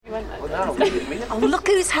Oh, look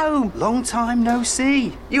who's home. Long time no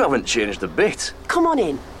see. You haven't changed a bit. Come on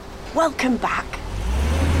in. Welcome back.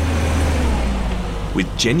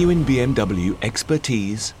 With genuine BMW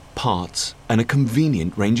expertise, parts, and a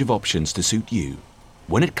convenient range of options to suit you,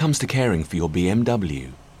 when it comes to caring for your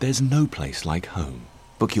BMW, there's no place like home.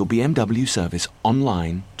 Book your BMW service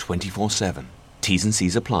online 24/7. T's and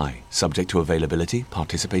C's apply, subject to availability,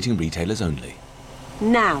 participating retailers only.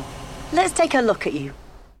 Now, let's take a look at you.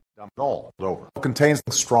 All over. Contains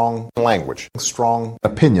strong language, strong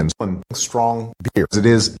opinions, and strong beers. It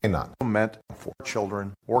is not meant for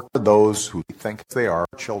children or for those who think they are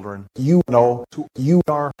children. You know who you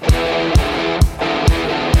are.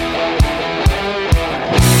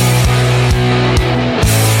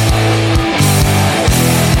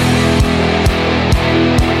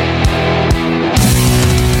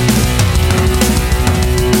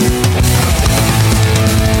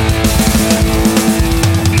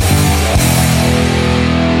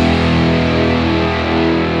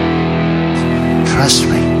 Trust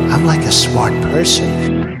me, I'm like a smart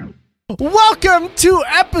person. Welcome to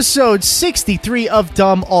episode 63 of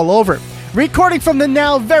Dumb All Over. Recording from the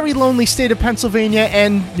now very lonely state of Pennsylvania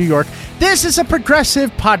and New York, this is a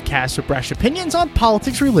progressive podcast with brash opinions on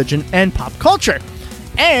politics, religion, and pop culture.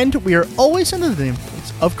 And we are always under the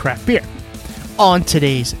influence of craft beer. On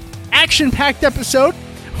today's action-packed episode,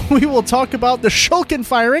 we will talk about the Shulkin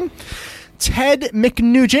firing, Ted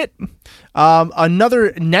McNugent,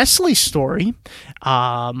 another Nestle story.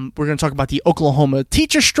 We're going to talk about the Oklahoma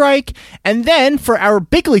teacher strike. And then for our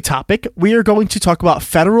bigly topic, we are going to talk about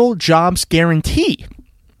federal jobs guarantee.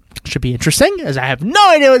 Should be interesting, as I have no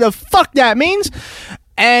idea what the fuck that means.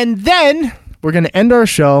 And then we're going to end our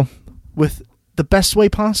show with the best way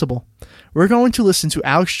possible. We're going to listen to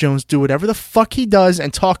Alex Jones do whatever the fuck he does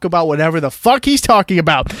and talk about whatever the fuck he's talking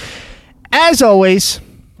about. As always,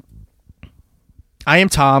 I am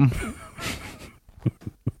Tom.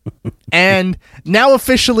 And now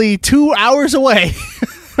officially 2 hours away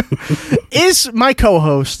is my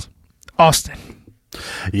co-host, Austin.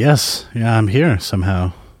 Yes. Yeah, I'm here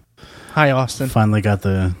somehow. Hi, Austin. Finally got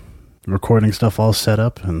the recording stuff all set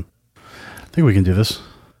up, and I think we can do this.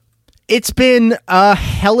 It's been a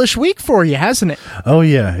hellish week for you, hasn't it? Oh,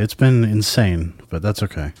 yeah. It's been insane, but that's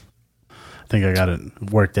okay. I think I got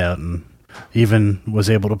it worked out and even was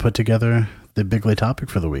able to put together the bigly topic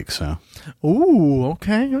for the week. So, ooh,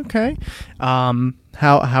 okay. How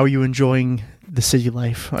are you enjoying the city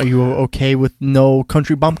life? Are you okay with no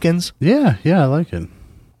country bumpkins? Yeah, I like it.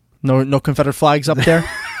 No Confederate flags up there.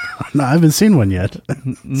 No, I haven't seen one yet.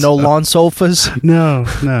 No lawn sofas. No.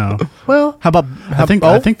 Well, how about? I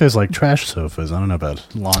think there's like trash sofas. I don't know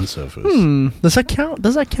about lawn sofas. Does that count?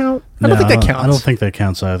 I don't think that counts. I don't think that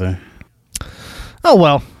counts either. Oh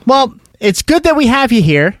well. Well, it's good that we have you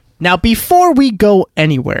here. Now, before we go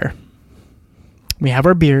anywhere, we have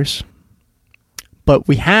our beers, but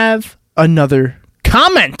we have another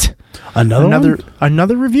comment. Another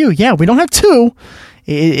review. Yeah, we don't have two.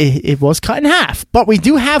 It was cut in half, but we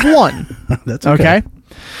do have one. That's okay.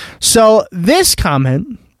 So this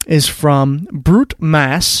comment is from Brute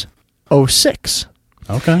Mass 06.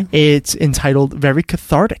 Okay. It's entitled Very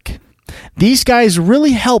Cathartic. These guys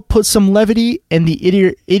really help put some levity in the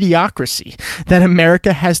idiocracy that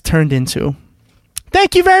America has turned into.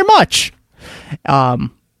 Thank you very much.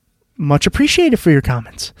 Much appreciated for your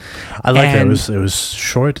comments. I like it. It was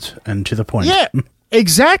short and to the point. Yeah,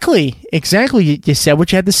 exactly. You said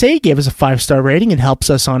what you had to say. You gave us a 5-star rating. It helps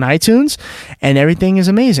us on iTunes, and everything is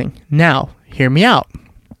amazing. Now, hear me out.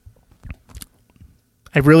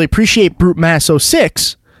 I really appreciate Brute Mass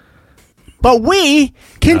 06. But we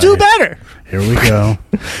can do better. Here we go.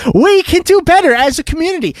 We can do better as a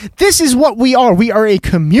community. This is what we are. We are a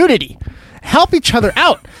community. Help each other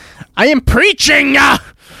out. I am preaching.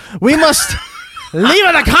 We must leave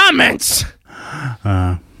in the comments.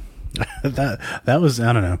 That was,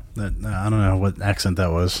 I don't know. I don't know what accent that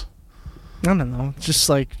was. I don't know. Just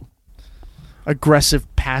like aggressive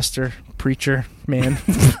pastor, preacher, man.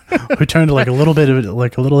 We turned like a little bit of it,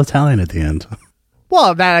 like a little Italian at the end.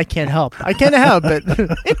 Well, that I can't help. It.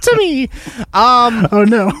 It's to me. Oh,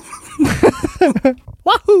 no.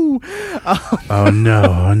 Wahoo! Oh,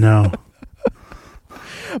 no.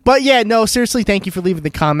 But yeah, no, seriously, thank you for leaving the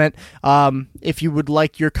comment. If you would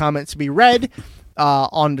like your comment to be read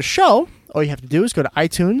on the show, all you have to do is go to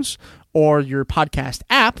iTunes or your podcast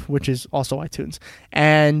app, which is also iTunes,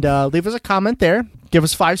 and leave us a comment there. Give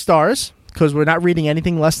us 5 stars. Because we're not reading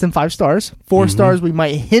anything less than 5 stars. 4 stars we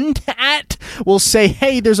might hint at. We'll say,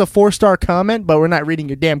 hey, there's a 4-star comment, but we're not reading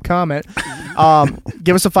your damn comment.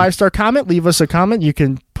 Give us a 5-star comment. Leave us a comment. You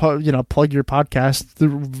can plug your podcast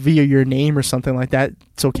via your name or something like that,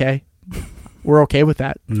 it's okay. We're okay with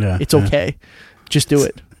that. Yeah, it's okay. Just do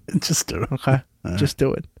it. Just do it. Okay, just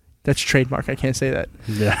do it. That's trademark. I can't say that.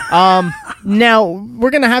 Yeah. Now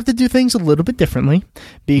we're gonna have to do things a little bit differently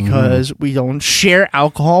because we don't share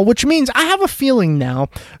alcohol, which means I have a feeling now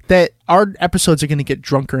that our episodes are gonna get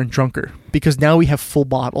drunker and drunker because now we have full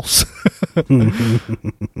bottles.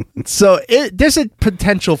 So there's a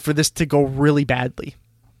potential for this to go really badly.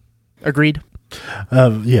 Agreed?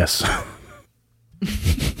 Yes.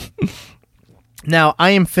 Now, I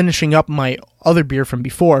am finishing up my other beer from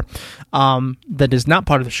before that is not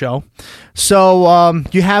part of the show. So,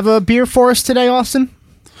 you have a beer for us today, Austin?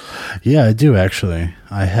 Yeah, I do, actually.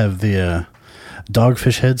 I have the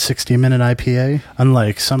Dogfish Head 60-minute IPA.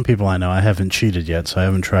 Unlike some people I know, I haven't cheated yet, so I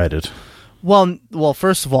haven't tried it. Well,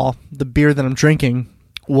 first of all, the beer that I'm drinking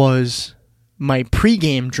was my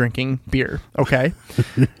pregame drinking beer, okay?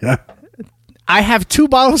 Yeah. I have 2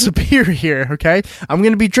 bottles of beer here, okay? I'm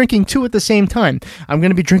going to be drinking 2 at the same time. I'm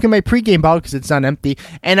going to be drinking my pregame bottle because it's not empty,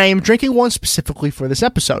 and I am drinking one specifically for this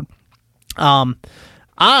episode.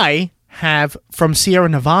 I have from Sierra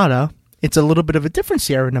Nevada. It's a little bit of a different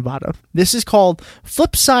Sierra Nevada. This is called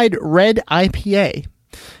Flipside Red IPA.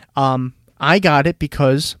 I got it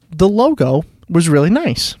because the logo was really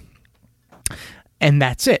nice. And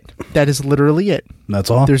that's it. That is literally it.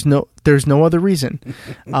 That's all? There's no other reason.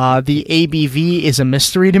 The ABV is a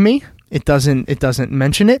mystery to me. It doesn't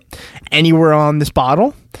mention it anywhere on this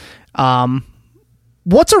bottle.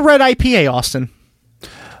 What's a red IPA, Austin?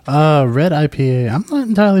 Red IPA, I'm not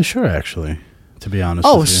entirely sure, actually, to be honest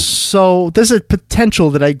with you. So there's a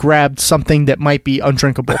potential that I grabbed something that might be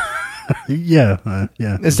undrinkable. Yeah.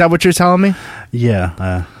 Is that what you're telling me?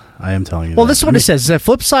 Yeah, I am telling you. Well, this is what it says. The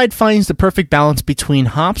Flipside finds the perfect balance between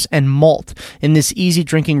hops and malt in this easy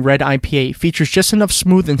drinking red IPA. Features just enough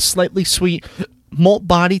smooth and slightly sweet malt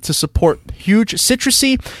body to support huge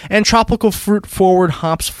citrusy and tropical fruit forward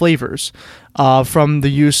hops flavors from the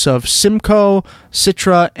use of Simcoe,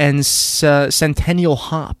 Citra, and Centennial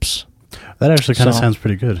hops. That actually kind of sounds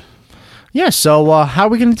pretty good. Yeah, so how are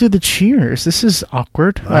we going to do the cheers? This is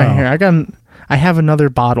awkward. All right, here, I have another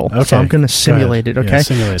bottle, so I'm going to simulate it, okay? Yeah,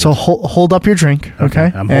 simulate so it. hold up your drink, okay?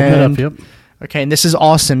 I'm holding it up, yep. Okay, and this is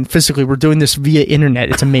Austin. Physically, we're doing this via internet.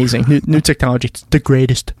 It's amazing. New technology. It's the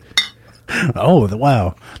greatest. Oh,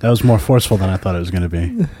 wow. That was more forceful than I thought it was going to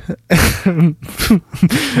be.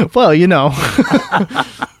 Well, you know.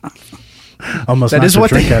 Almost knocked the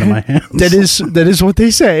drink out of my hands. That is what they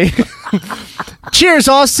say. Cheers,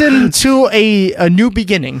 Austin, to a new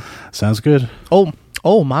beginning. Sounds good.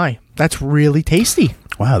 Oh my. That's really tasty.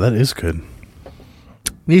 Wow, that is good.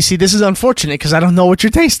 You see, this is unfortunate because I don't know what you're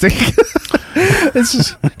tasting. This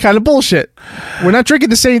is kind of bullshit. We're not drinking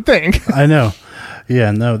the same thing. I know. Yeah,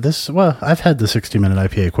 no, I've had the 60-minute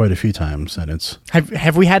IPA quite a few times, and it's...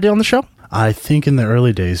 Have we had it on the show? I think in the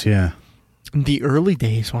early days, yeah. The early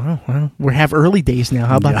days, wow. We have early days now.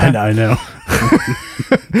 How about that? I know.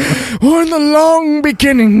 Or in the long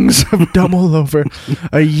beginnings of Dumb All Over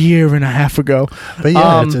a year and a half ago. But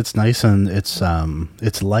yeah, it's nice and it's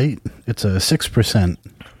light. It's a 6%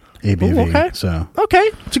 ABV. Ooh, okay. So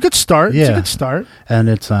okay, it's a good start. Yeah. It's a good start. And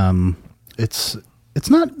it's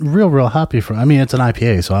not real hoppy for. I mean, it's an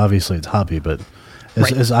IPA, so obviously it's hoppy. But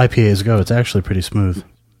as IPAs go, it's actually pretty smooth.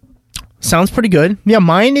 Sounds pretty good. Yeah,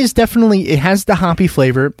 mine is definitely, it has the hoppy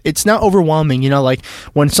flavor. It's not overwhelming. You know, like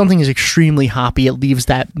when something is extremely hoppy, it leaves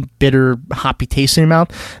that bitter, hoppy taste in your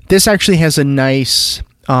mouth. This actually has a nice,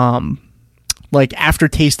 like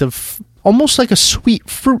aftertaste of almost like a sweet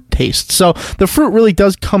fruit taste. So the fruit really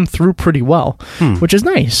does come through pretty well, which is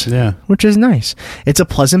nice. Yeah. Which is nice. It's a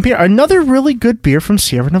pleasant beer. Another really good beer from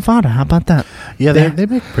Sierra Nevada. How about that? Yeah, they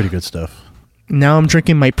make pretty good stuff. Now I'm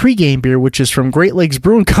drinking my pregame beer, which is from Great Lakes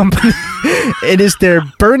Brewing Company. It is their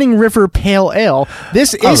Burning River Pale Ale.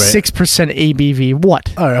 This is 6% ABV.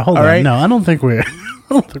 What? All right, hold on. Right? No, I don't think we're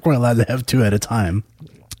allowed to have 2 at a time.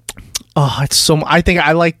 Oh, it's so. I think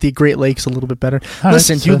I like the Great Lakes a little bit better. All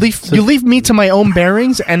Listen, right, you leave me to my own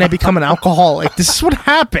bearings, and I become an alcoholic. This is what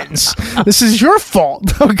happens. This is your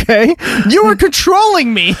fault. Okay, you were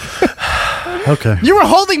controlling me. Okay, you were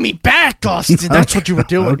holding me back, Austin. That's what you were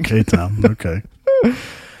doing. Okay, Tom. Okay.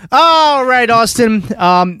 All right, Austin.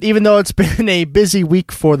 Even though it's been a busy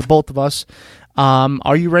week for the both of us,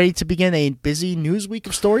 are you ready to begin a busy news week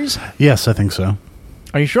of stories? Yes, I think so.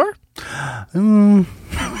 Are you sure?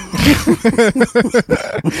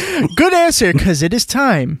 Good answer, because it is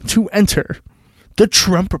time to enter the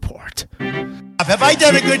Trump Report. Have I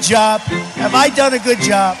done a good job? Have I done a good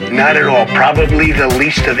job? Not at all. Probably the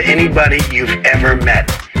least of anybody you've ever met.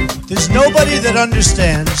 There's nobody that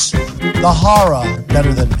understands the horror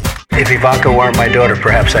better than me. If Ivanka weren't my daughter,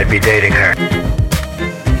 perhaps I'd be dating her.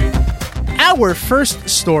 Our first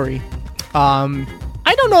story,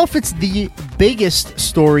 I don't know if it's the biggest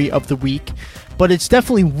story of the week, but it's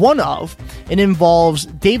definitely one of. It involves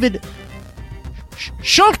David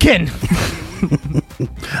Shulkin.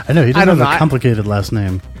 I know, he doesn't don't have know. a complicated last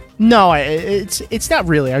name. No, it's not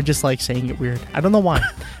really. I just like saying it weird. I don't know why.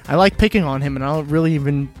 I like picking on him, and I don't really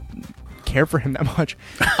even care for him that much.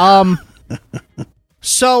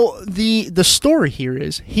 So the story here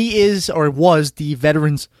is he is or was the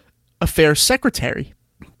Veterans Affairs Secretary,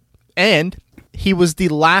 and he was the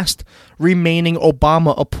last remaining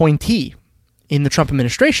Obama appointee in the Trump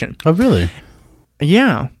administration. Oh, really?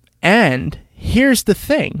 Yeah, and here's the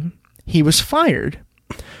thing: he was fired.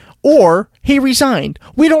 Or he resigned.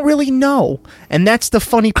 We don't really know. And that's the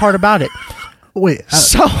funny part about it. Wait,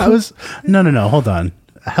 So- how is... No, hold on.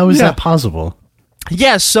 How is that possible?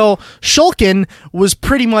 Yeah, so Shulkin was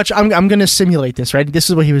pretty much... I'm going to simulate this, right?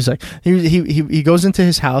 This is what he was like. He goes into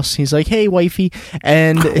his house. He's like, hey, wifey.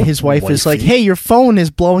 And his wife is like, hey, your phone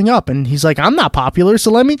is blowing up. And he's like, I'm not popular,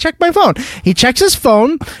 so let me check my phone. He checks his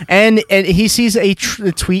phone, and he sees a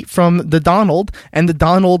tweet from the Donald. And the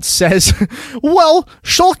Donald says, well,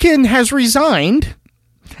 Shulkin has resigned.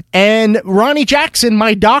 And Ronnie Jackson,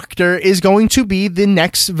 my doctor, is going to be the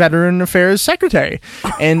next Veteran Affairs Secretary.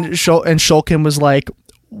 And Shulkin was like,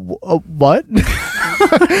 what?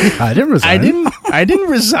 I didn't resign. I didn't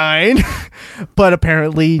resign. But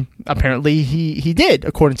apparently he did,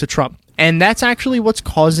 according to Trump. And that's actually what's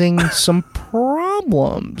causing some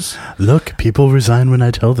problems. Look, people resign when I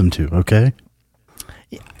tell them to, okay?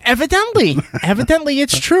 Evidently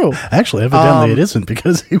it's true. Actually, evidently it isn't,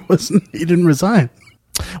 because he didn't resign.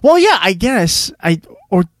 Well, yeah, I guess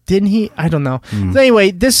or didn't he? I don't know. So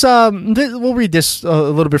anyway, this we'll read this a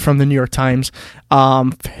little bit from the New York Times.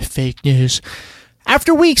 Fake news.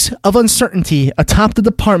 After weeks of uncertainty atop the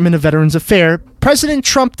Department of Veterans Affairs, President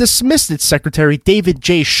Trump dismissed its Secretary David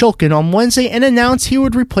J. Shulkin on Wednesday and announced he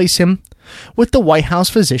would replace him with the White House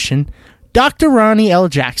physician, Dr. Ronnie L.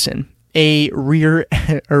 Jackson, a rear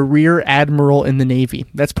admiral in the Navy.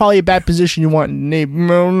 That's probably a bad position you want in the Navy.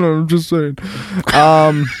 No, I'm just saying.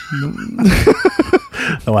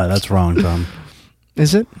 Oh, wow, that's wrong, Tom.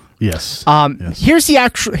 Is it? Yes. Yes. Here's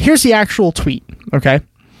the actual tweet, okay?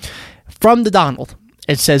 From the Donald.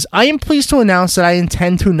 It says, I am pleased to announce that I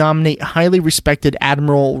intend to nominate highly respected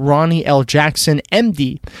Admiral Ronnie L. Jackson,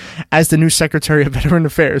 MD, as the new Secretary of Veteran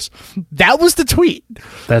Affairs. That was the tweet.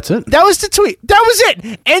 That's it? That was the tweet. That was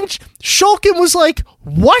it. And Shulkin was like,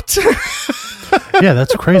 what? Yeah,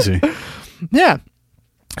 that's crazy. Yeah.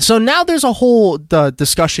 So now there's a whole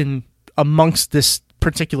discussion amongst this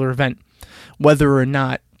particular event, whether or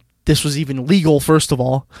not this was even legal, first of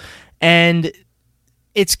all. And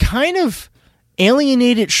it's kind of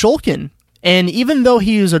alienated Shulkin. And even though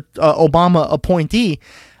he was a Obama appointee,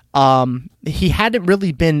 he hadn't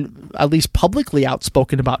really been, at least publicly,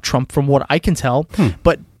 outspoken about Trump from what I can tell.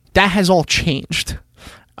 But that has all changed.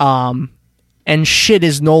 And shit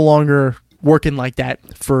is no longer working like that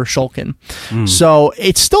for Shulkin. So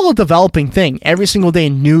it's still a developing thing. Every single day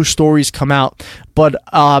new stories come out, but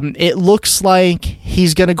it looks like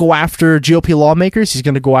he's going to go after GOP lawmakers. He's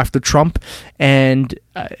going to go after Trump, and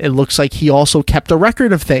it looks like he also kept a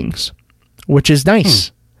record of things, which is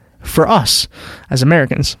nice for us as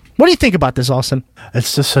Americans. What do you think about this, Austin?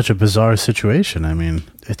 It's just such a bizarre situation. I mean,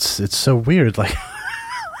 it's so weird. Like,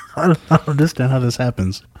 I don't understand how this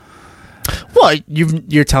happens. Well,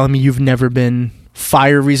 you're telling me you've never been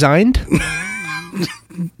fire resigned?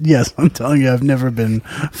 Yes, I'm telling you, I've never been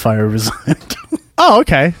fire resigned. Oh,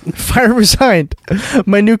 okay. Fire resigned.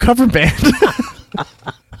 My new cover band.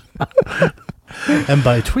 And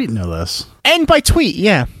by tweet, no less. And by tweet,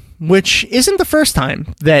 yeah. Which isn't the first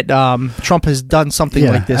time that Trump has done something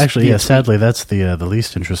like this. Actually, via yeah. tweet. Sadly, that's the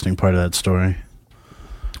least interesting part of that story.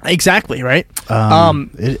 Exactly, right? I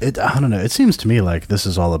don't know. It seems to me like this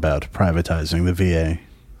is all about privatizing the VA.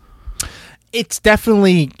 It's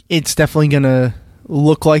definitely gonna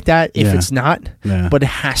look like that if Yeah. it's not. Yeah. But it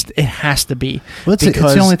has to be. Well, it's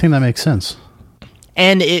the only thing that makes sense.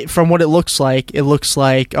 And from what it looks like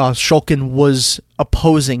Shulkin was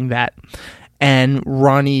opposing that, and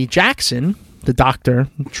Ronnie Jackson, the doctor,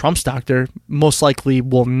 Trump's doctor, most likely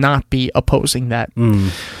will not be opposing that.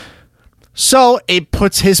 So it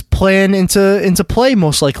puts his plan into play,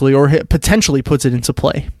 most likely, or potentially puts it into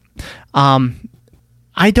play.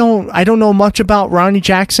 I don't know much about Ronnie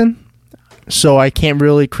Jackson, so I can't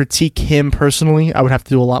really critique him personally. I would have to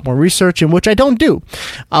do a lot more research, in which I don't do.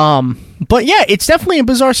 But yeah, it's definitely a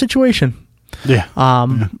bizarre situation. Yeah.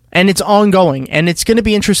 And it's ongoing, and it's going to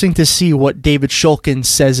be interesting to see what David Shulkin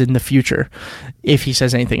says in the future, if he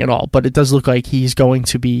says anything at all. But it does look like he's going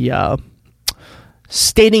to be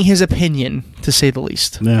stating his opinion, to say the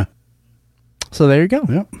least. Yeah. So there you go.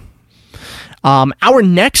 Yep. Our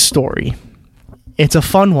next story, it's a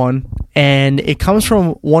fun one, and it comes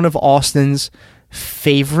from one of Austin's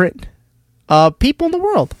favorite people in the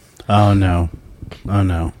world. Oh, no. Oh,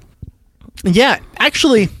 no. Yeah,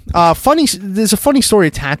 actually, there's a funny story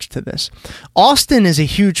attached to this. Austin is a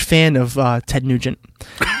huge fan of Ted Nugent,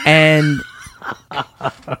 and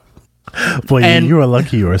boy, you are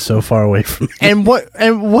lucky you are so far away from me. and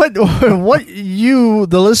what you,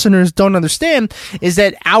 the listeners, don't understand is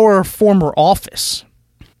that our former office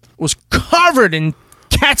was covered in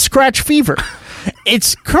cat scratch fever.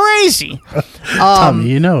 It's crazy. Tommy,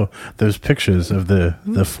 you know, there's pictures of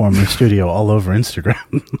the former studio all over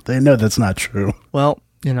Instagram. They know that's not true. Well,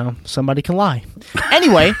 you know, somebody can lie.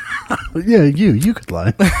 Anyway. Yeah, you could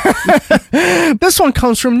lie. This one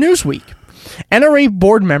comes from Newsweek. NRA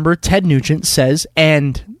board member Ted Nugent says,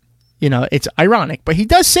 and, you know, it's ironic, but he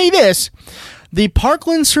does say this: the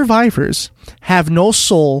Parkland survivors have no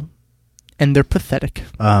soul and they're pathetic.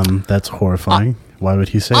 That's horrifying. Why would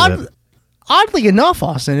he say that? Oddly enough,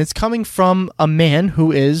 Austin, it's coming from a man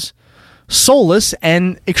who is soulless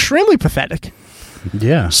and extremely pathetic.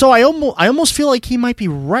 Yeah. So I almost feel like he might be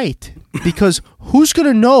right, because who's going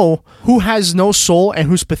to know who has no soul and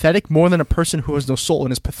who's pathetic more than a person who has no soul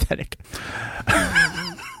and is pathetic?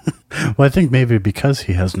 Well, I think maybe because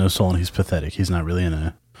he has no soul and he's pathetic, he's not really in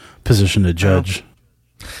a position to judge.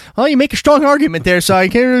 Well, you make a strong argument there, so I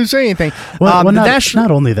can't really say anything. Well,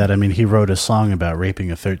 not only that. I mean, he wrote a song about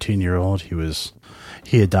raping a 13-year-old.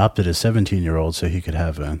 He adopted a 17-year-old so he could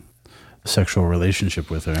have a sexual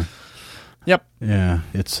relationship with her. Yep. Yeah,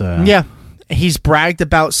 it's yeah. He's bragged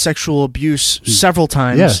about sexual abuse several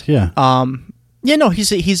times. Yeah. Yeah, no,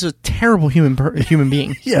 he's a terrible human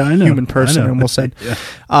being. Yeah, I know. Human person, I know. almost said. Yeah.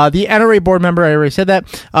 The NRA board member, I already said that,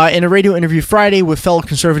 in a radio interview Friday with fellow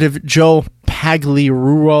conservative Joe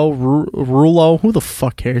Pagliarulo, who the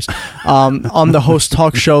fuck cares, on the host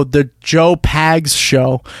talk show, The Joe Pags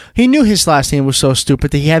Show. He knew his last name was so stupid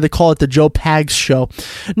that he had to call it The Joe Pags Show.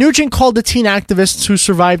 Nugent called the teen activists who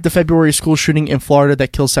survived the February school shooting in Florida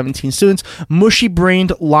that killed 17 students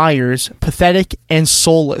mushy-brained liars, pathetic, and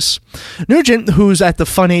soulless. Nugent, who's at the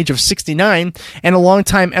fun age of 69 and a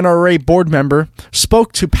longtime NRA board member,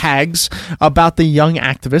 spoke to Pags about the young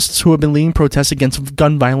activists who have been leading protests against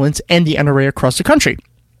gun violence and the NRA across the country.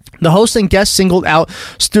 The host and guest singled out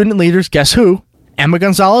student leaders, guess who? Emma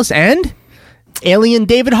Gonzalez and alien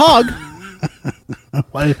David Hogg.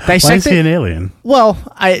 Why is he an alien? Well,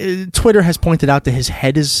 Twitter has pointed out that his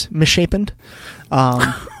head is misshapen.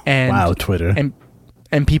 And, wow, Twitter.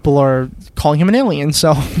 And people are calling him an alien,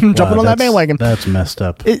 so I'm jumping on that bandwagon. That's messed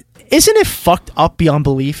up. Isn't it fucked up beyond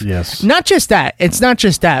belief? Yes. Not just that. It's not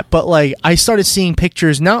just that, but like I started seeing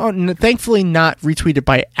pictures, thankfully not retweeted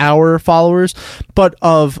by our followers, but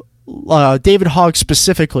of David Hogg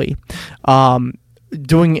specifically,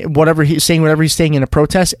 doing whatever he's saying in a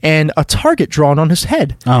protest, and a target drawn on his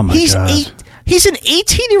head. Oh my God. He's an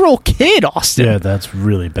 18-year-old kid, Austin. Yeah, that's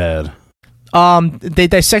really bad. They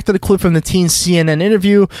dissected a clip from the teen CNN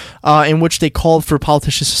interview in which they called for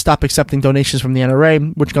politicians to stop accepting donations from the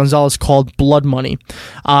NRA, which Gonzalez called blood money.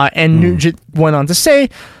 And Nugent went on to say,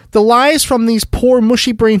 the lies from these poor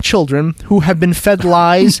mushy-brained children who have been fed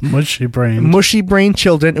lies... Mushy-brained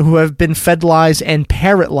children who have been fed lies and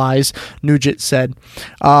parrot lies, Nugent said.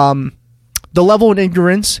 The level of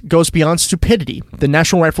ignorance goes beyond stupidity. The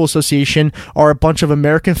National Rifle Association are a bunch of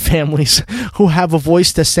American families who have a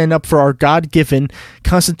voice to stand up for our God-given,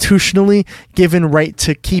 constitutionally given right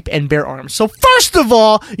to keep and bear arms. So first of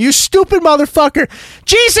all, you stupid motherfucker,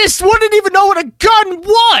 Jesus wouldn't even know what a gun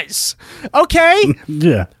was! Okay?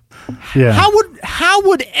 Yeah. Yeah. How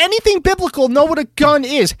would anything biblical know what a gun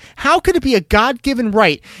is? How could it be a God-given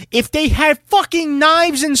right if they had fucking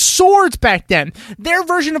knives and swords back then? Their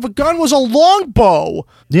version of a gun was a longbow.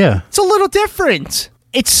 Yeah. It's a little different.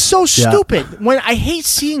 It's so stupid. When I hate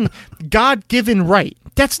seeing God-given right.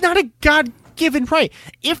 That's not a God-given right.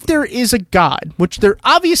 If there is a God, which there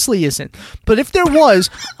obviously isn't, but if there was,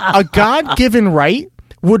 a God-given right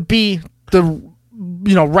would be the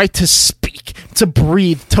right to speak, to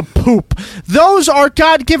breathe, to poop. Those are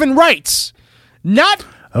God-given rights. Not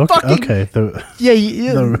fucking... Okay.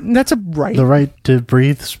 That's a right. The right to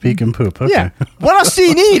breathe, speak, and poop. Okay. Yeah. What else do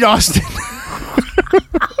you need, Austin?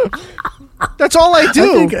 That's all I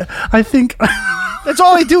do. I think that's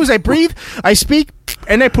all I do is I breathe, I speak,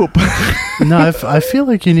 and I poop. No, I feel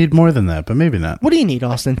like you need more than that, but maybe not. What do you need,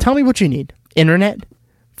 Austin? Tell me what you need. Internet?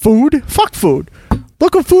 Food? Fuck food.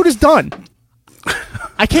 Look what food has done.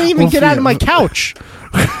 I can't even get out of my couch.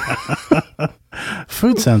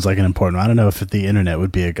 Food sounds like an important one. I don't know if the internet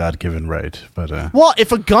would be a God-given right, but Well,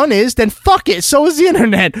 if a gun is, then fuck it. So is the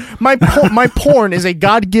internet. My porn is a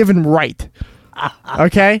God-given right.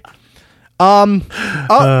 Okay?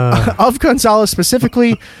 Of Gonzalez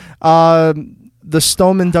specifically, the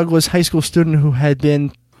Stoneman Douglas High School student who had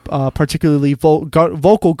been particularly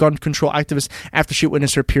vocal gun control activist after she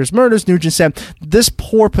witnessed her peers' murders, Nugent said, "This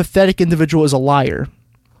poor, pathetic individual is a liar."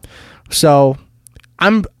 So,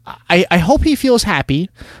 I hope he feels happy.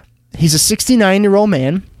 He's a 69-year-old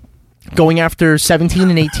man going after 17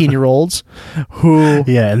 and 18-year-olds who...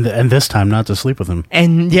 Yeah, and this time not to sleep with him.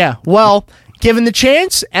 And yeah, well, given the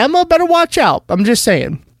chance, Emma better watch out. I'm just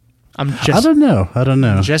saying. I don't know.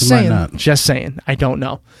 Just He saying. might not. Just saying. I don't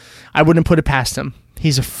know. I wouldn't put it past him.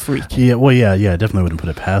 He's a freak. Yeah, well, yeah, definitely wouldn't put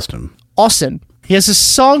it past him. Austin, he has a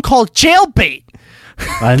song called Jailbait.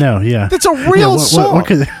 I know, yeah. That's a real song.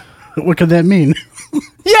 What could that mean?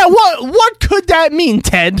 Yeah, what could that mean,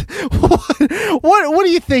 Ted? What do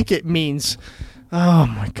you think it means? Oh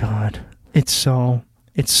my God, it's so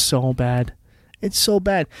bad. It's so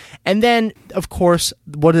bad. And then, of course,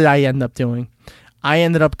 what did I end up doing? I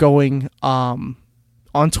ended up going on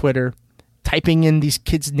Twitter, typing in these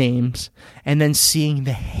kids' names, and then seeing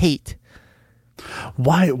the hate.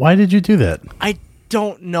 Why did you do that? I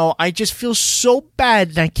don't know. I just feel so bad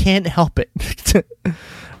and I can't help it.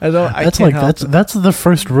 That's the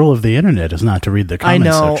first rule of the internet is not to read the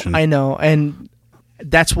comment section. I know, and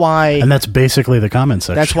that's why. And that's basically the comment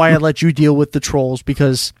section. That's why I let you deal with the trolls,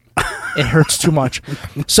 because it hurts too much.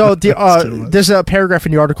 So there's a paragraph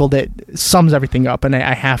in the article that sums everything up, and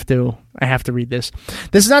I have to read this.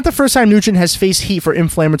 This is not the first time Nugent has faced heat for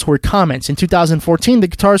inflammatory comments. In 2014, the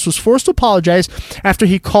guitarist was forced to apologize after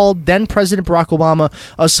he called then President Barack Obama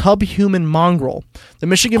a subhuman mongrel. The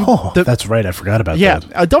Michigan... that's right. I forgot about that.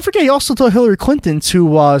 Yeah. Don't forget, he also told Hillary Clinton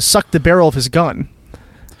to suck the barrel of his gun.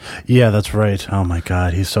 Yeah, that's right. Oh my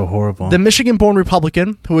God, he's so horrible. The Michigan-born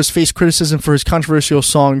Republican, who has faced criticism for his controversial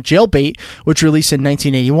song Jailbait, which released in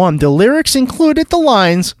 1981, the lyrics included the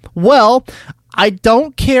lines, "Well, I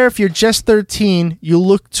don't care if you're just 13, you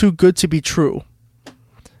look too good to be true."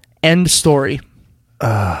 End story.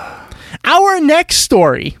 Our next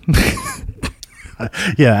story.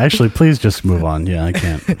 Yeah, actually, please just move on. Yeah, I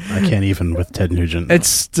can't even with Ted Nugent.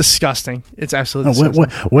 It's disgusting. It's absolutely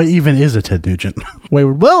disgusting. What even is a Ted Nugent?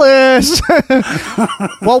 Wayward Willis.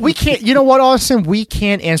 Well, we can't. You know what, Austin? We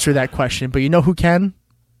can't answer that question, but you know who can?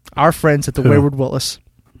 Our friends at the Wayward Willis.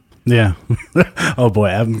 Yeah. Oh boy,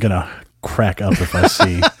 I'm gonna crack up if I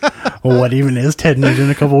see what even is Ted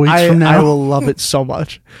Nugent a couple weeks from now. I will love it so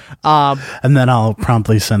much. And then I'll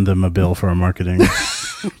promptly send them a bill for our marketing.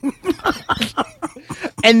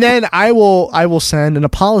 And then I will send an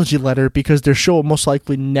apology letter, because their show will most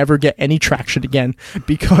likely never get any traction again,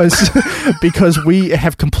 because we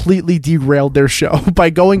have completely derailed their show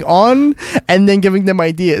by going on and then giving them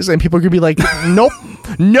ideas, and people are gonna be like, nope,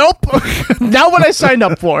 not what I signed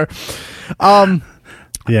up for.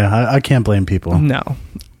 Yeah, I can't blame people. No.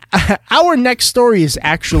 Our next story is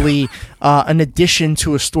actually an addition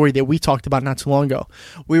to a story that we talked about not too long ago.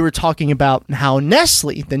 We were talking about how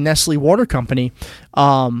Nestle, the Nestle water company,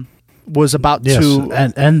 was about to...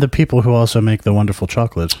 And the people who also make the wonderful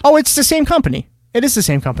chocolate. Oh, it's the same company. It is the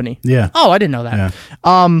same company. Yeah. Oh, I didn't know that.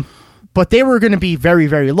 Yeah. But they were going to be very,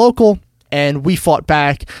 very local, and we fought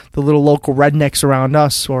back, the little local rednecks around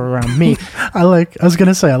us, or around me. I was going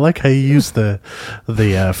to say, I like how you use the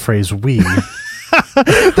phrase "we."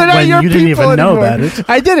 They're not your you didn't people even know anymore. about it.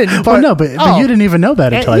 I didn't. But you didn't even know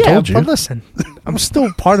about it until I told you. But listen, I'm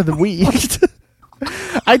still part of the we.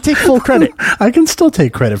 I take full credit. I can still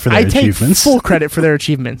take credit for their achievements. I take full credit for their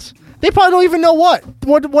achievements. They probably don't even know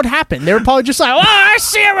what happened. They were probably just like, "Oh, I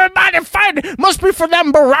see everybody fighting. Must be for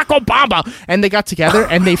them Barack Obama." And they got together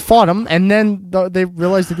and they fought him, and then they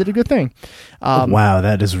realized they did a good thing. Wow,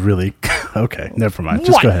 that is really okay. Never mind.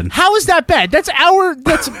 Just go ahead. How is that bad? That's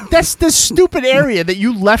the stupid area that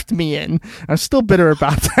you left me in. I'm still bitter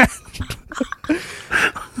about that.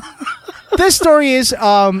 This story is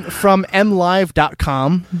from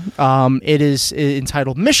mlive.com. It is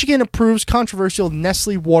entitled, "Michigan Approves Controversial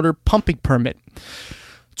Nestle Water Pumping Permit."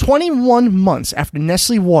 21 months after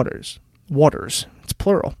Nestle Waters, it's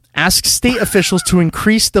plural, asked state officials to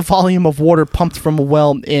increase the volume of water pumped from a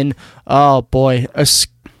well in,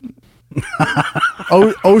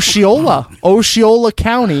 Osceola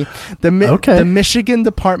County, the Michigan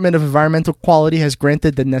Department of Environmental Quality has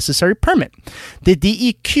granted the necessary permit. The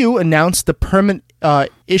DEQ announced the permit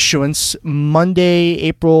issuance Monday,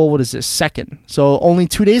 April, 2nd. So only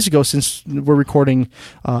 2 days ago, since we're recording,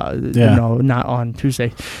 not on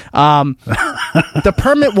Tuesday. The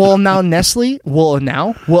permit will allow Nestle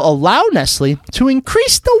to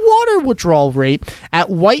increase the water withdrawal rate at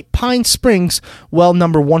White Pine Springs well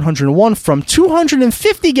number 101 from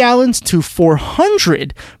 250 gallons to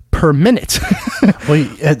 400 per minute. Well,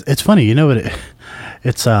 it's funny, you know what?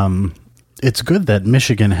 It's good that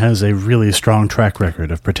Michigan has a really strong track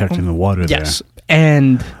record of protecting the water there. Yes,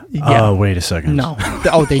 and Oh, wait a second. No.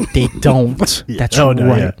 Oh, they don't. Yeah. That's Oh, no,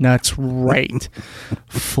 right. yeah. That's right.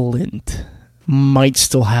 Flint might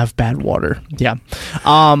still have bad water. Yeah.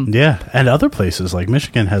 Yeah, and other places like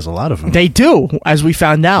Michigan has a lot of them. They do, as we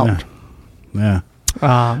found out. Yeah.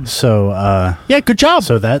 Yeah, good job.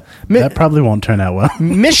 So that probably won't turn out well.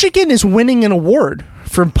 Michigan is winning an award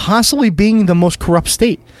for possibly being the most corrupt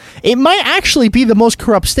state. It might actually be the most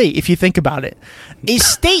corrupt state if you think about it. A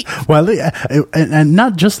state... Well, and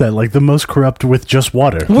not just that, like the most corrupt with just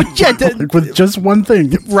water. Like with just one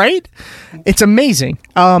thing. Right? It's amazing.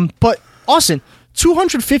 But, Austin,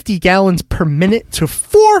 250 gallons per minute to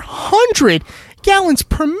 400 gallons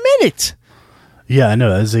per minute. Yeah, I know.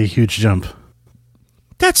 That is a huge jump.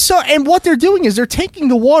 That's so... And what they're doing is they're taking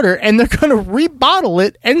the water and they're going to rebottle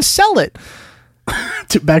it and sell it.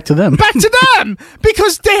 Back to them. Back to them!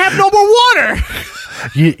 Because they have no more water!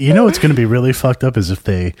 You know what's going to be really fucked up is if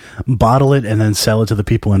they bottle it and then sell it to the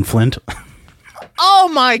people in Flint. Oh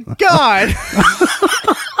my God!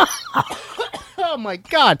 Oh my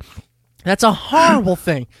God. That's a horrible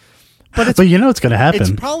thing. But you know what's going to happen.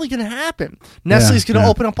 It's probably going to happen. Nestle's going to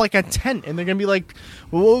open up like a tent and they're going to be like,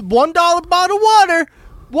 $1 bottle water,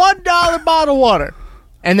 $1 bottle water.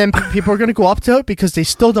 And then people are going to go up to it because they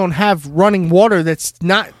still don't have running water that's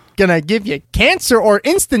not going to give you cancer or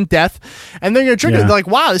instant death. And they're going to drink it. They're like,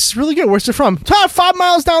 wow, this is really good. Where's it from? 5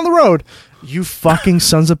 miles down the road. You fucking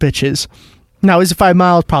sons of bitches. Now, is it 5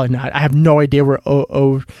 miles? Probably not. I have no idea where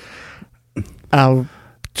Osceola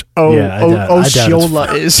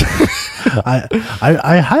is.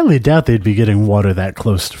 I highly doubt they'd be getting water that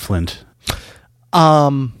close to Flint.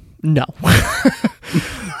 No.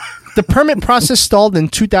 The permit process stalled in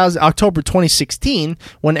October 2016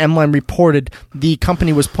 when M-Line reported the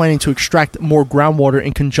company was planning to extract more groundwater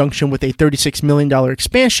in conjunction with a $36 million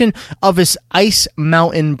expansion of its Ice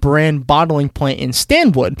Mountain brand bottling plant in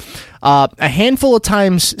Stanwood. A handful of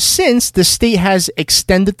times since, the state has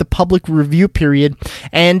extended the public review period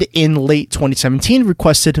and in late 2017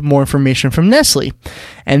 requested more information from Nestle.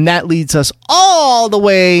 And that leads us all the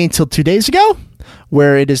way until 2 days ago,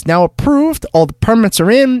 where it is now approved, all the permits are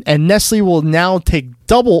in, and Nestle will now take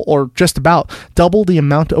double or just about double the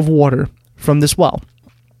amount of water from this well.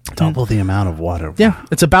 Double the amount of water. Yeah,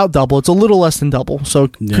 it's about double. It's a little less than double. So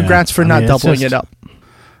congrats for not doubling it up.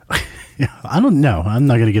 Yeah, I don't know. I'm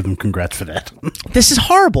not going to give them congrats for that. This is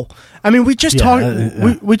horrible. I mean, we just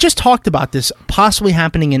we just talked about this possibly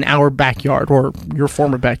happening in our backyard or your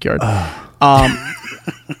former backyard. I'll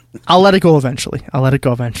let it go eventually.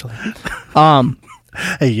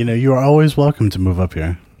 Hey, you are always welcome to move up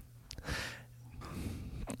here.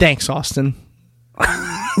 Thanks, Austin.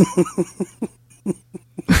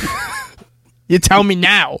 You tell me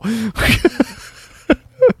now.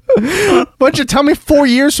 Why don't you tell me 4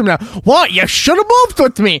 years from now? What? You should have moved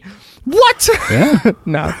with me. What? Yeah.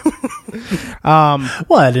 No.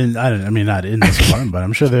 Well, I didn't. I mean, not in this apartment, but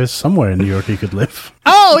I'm sure there's somewhere in New York he could live.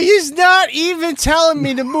 Oh, he's not even telling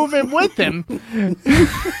me to move in with him.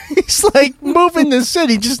 He's like moving the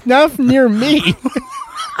city, just not near me.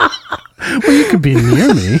 Well, you could be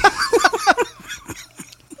near me.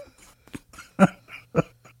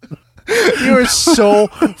 You are so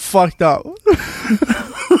fucked up.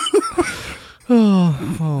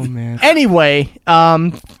 Oh man. Anyway,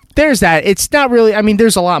 there's that. It's not really, I mean,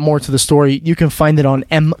 there's a lot more to the story. You can find it on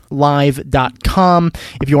mlive.com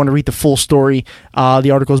if you want to read the full story.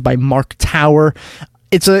 The article is by Mark Tower.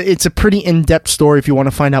 It's a pretty in-depth story if you want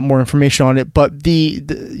to find out more information on it, but the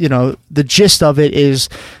gist of it is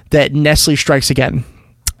that Nestle strikes again.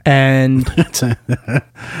 And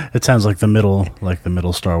it sounds like the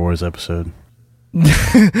middle Star Wars episode.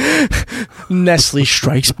 Nestle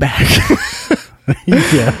strikes back.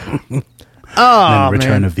 Yeah. Oh,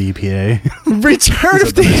 Return of the EPA. Return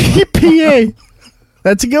of the EPA.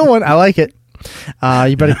 That's a good one. I like it.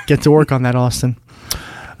 You better get to work on that, Austin.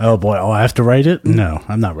 Oh boy! Oh, I have to write it? No,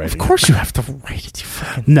 I'm not writing it. Of course you have to write it, you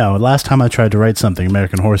fucking... No, last time I tried to write something,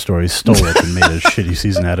 American Horror Story stole it and made a shitty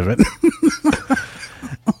season out of it.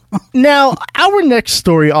 Now, our next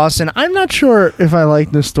story, Austin, I'm not sure if I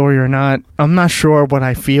like this story or not. I'm not sure what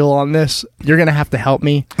I feel on this. You're going to have to help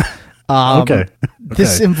me. Okay.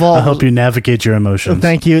 This Okay. involves. I'll help you navigate your emotions.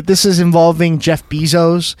 Thank you. This is involving Jeff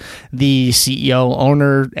Bezos, the CEO,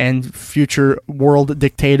 owner, and future world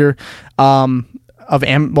dictator of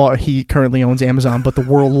well, he currently owns Amazon, but the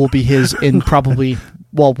world will be his in probably.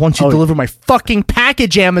 Well, once you deliver my fucking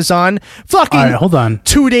package, Amazon, fucking All right, hold on.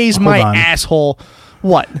 2 days, Hold my on. asshole.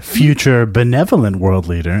 What? Future benevolent world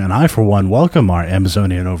leader, and I, for one, welcome our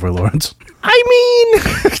Amazonian overlords. I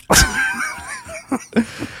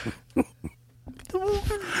mean,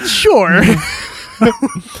 sure.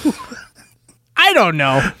 I don't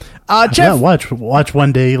know. Jeff, Yeah, watch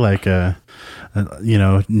one day, like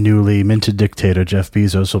newly minted dictator Jeff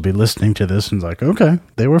Bezos will be listening to this and like, okay,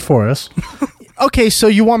 they were for us. okay, so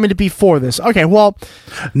you want me to be for this? Okay, well,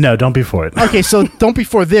 No, don't be for it. okay, so don't be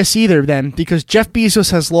for this either then, because Jeff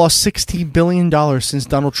Bezos has lost $60 billion since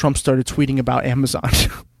Donald Trump started tweeting about Amazon.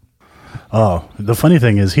 Oh, the funny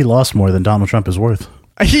thing is he lost more than Donald Trump is worth.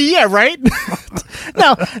 Yeah, right?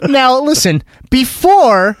 now, listen,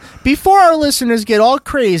 before our listeners get all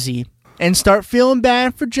crazy and start feeling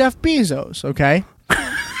bad for Jeff Bezos, okay?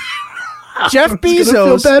 Jeff Bezos,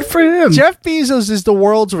 feel bad for him. Jeff Bezos is the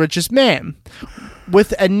world's richest man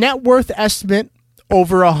with a net worth estimate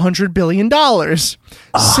over $100 billion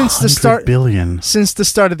since the start billion. since the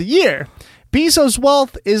start of the year. Bezos'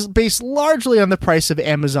 wealth is based largely on the price of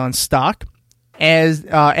Amazon stock. As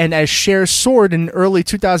shares soared in early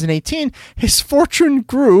 2018, his fortune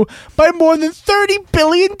grew by more than $30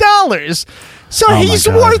 billion. So Oh my he's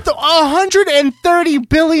God. worth $130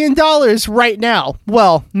 billion right now.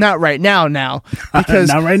 Well, not right now, because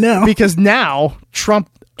Not right now. because now Trump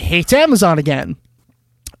hates Amazon again,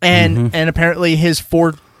 and apparently his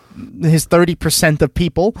 30% of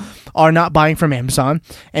people are not buying from Amazon,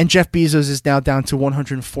 and Jeff Bezos is now down to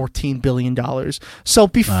 $114 billion. So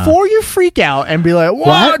before you freak out and be like,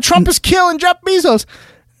 "Wow, What? Trump is killing Jeff Bezos,"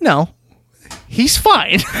 no, he's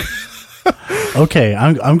fine. Okay,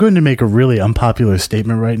 I'm going to make a really unpopular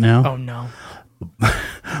statement right now, Oh no.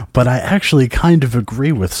 but I actually kind of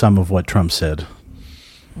agree with some of what Trump said.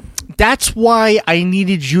 That's why I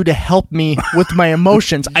needed you to help me with my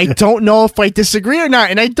emotions. I don't know if I disagree or not,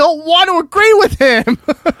 and I don't want to agree with him.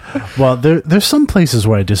 Well, there's some places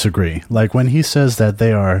where I disagree. Like when he says that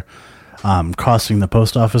they are costing the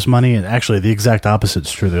post office money, and actually the exact opposite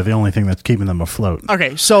is true. They're the only thing that's keeping them afloat.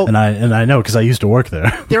 Okay, so And I know because I used to work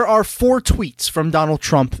there. there are 4 tweets from Donald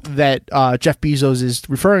Trump that Jeff Bezos is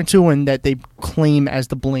referring to, and that they claim as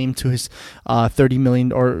the blame to his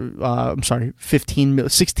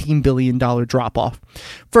 $16 billion drop off.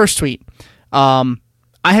 First tweet: I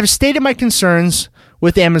have stated my concerns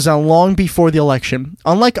with Amazon long before the election.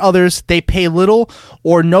 Unlike others, they pay little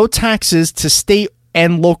or no taxes to state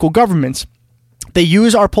and local governments. They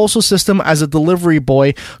use our postal system as a delivery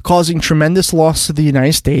boy, causing tremendous loss to the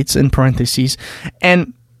United States, in parentheses,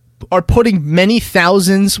 and are putting many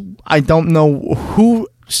thousands, I don't know who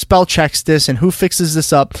spell checks this and who fixes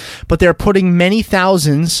this up, but they're putting many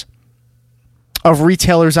thousands of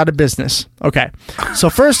retailers out of business. Okay. So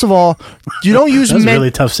first of all, you don't use That's a really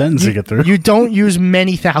tough sentence to get through. You don't use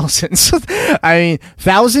many thousands. I mean,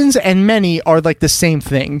 thousands and many are like the same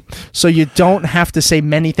thing. So you don't have to say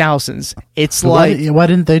many thousands. It's like, Why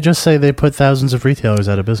didn't they just say they put thousands of retailers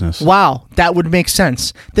out of business? wow, that would make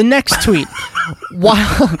sense. The next tweet,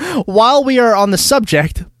 while we are on the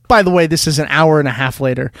subject, by the way, this is an hour and a half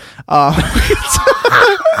later.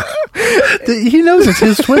 He knows it's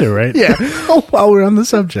his Twitter, right? Yeah. While we're on the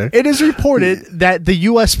subject. It is reported that the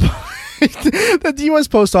U.S. that the U.S.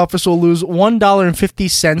 Post Office will lose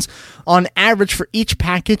 $1.50 on average for each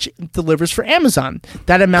package it delivers for Amazon.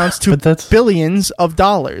 That amounts to But that's- billions of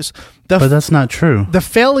dollars. But that's not true. The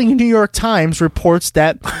failing New York Times reports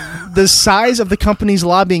that the size of the company's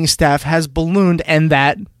lobbying staff has ballooned, and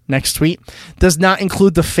that, next tweet, does not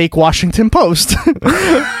include the fake Washington Post,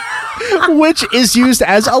 which is used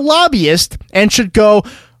as a lobbyist and should go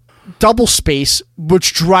double space,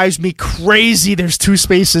 which drives me crazy. There's 2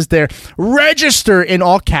 spaces there. Register in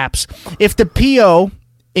all caps. If the PO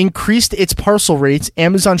increased its parcel rates,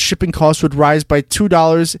 Amazon shipping costs would rise by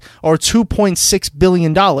 $2 or $2.6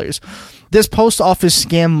 billion. This post office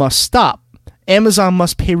scam must stop. Amazon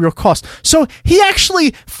must pay real costs. So he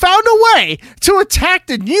actually found a way to attack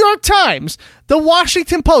the New York Times, the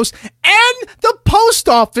Washington Post, and the post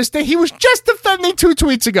office that he was just defending 2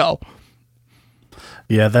 tweets ago.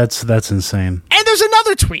 Yeah, that's insane. And there's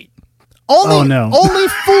another tweet.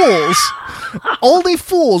 Only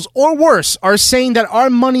fools or worse are saying that our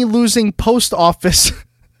money losing post office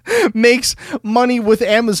makes money with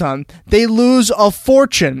Amazon. They lose a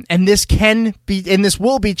fortune, and this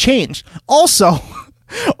will be changed. Also,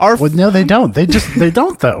 Well, no, they don't. They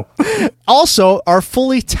don't though. Also, our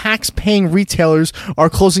fully tax-paying retailers are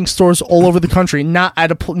closing stores all over the country, not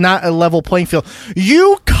a level playing field.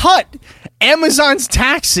 You cut Amazon's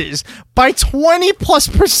taxes by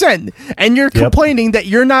 20+%, and you're complaining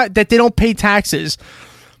that they don't pay taxes.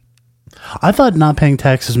 I thought not paying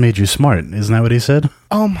taxes made you smart. Isn't that what he said?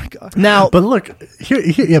 Oh my god! Now, but look, but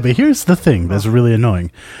here's the thing that's really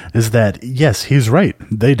annoying: is that yes, he's right.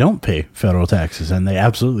 They don't pay federal taxes, and they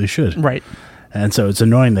absolutely should. Right. And so it's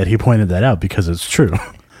annoying that he pointed that out because it's true.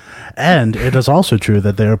 And it is also true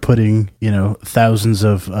that they are putting, thousands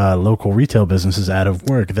of local retail businesses out of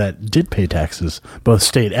work that did pay taxes, both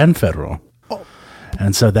state and federal.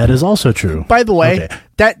 And so that is also true. By the way,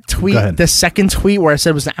 that tweet, the second tweet where I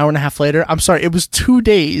said it was an hour and a half later, I'm sorry, it was 2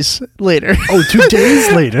 days later. Oh, 2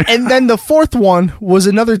 days later. And then the fourth one was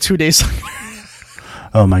another 2 days later.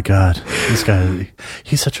 Oh my God. This guy,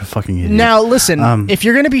 he's such a fucking idiot. Now, listen, if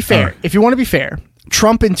you're going to be fair, if you want to be fair,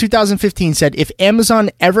 Trump in 2015 said if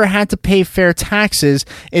Amazon ever had to pay fair taxes,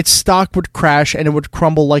 its stock would crash and it would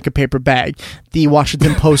crumble like a paper bag. The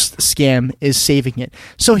Washington Post scam is saving it.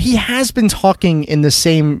 So he has been speaking in the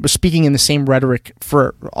same rhetoric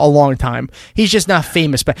for a long time. He's just not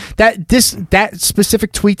famous. But that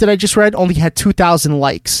specific tweet that I just read only had 2,000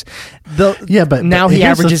 likes. But now he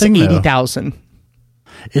averages 80,000.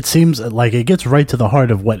 It seems like it gets right to the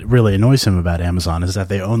heart of what really annoys him about Amazon is that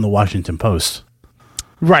they own the Washington Post.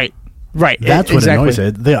 Right. That's what annoys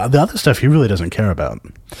it. The other stuff he really doesn't care about.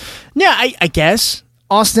 Yeah, I guess.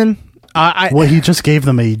 Austin. Well, he just gave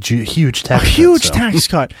them a huge tax cut. Tax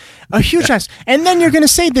cut. A huge tax. And then you're going to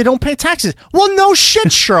say they don't pay taxes. Well, no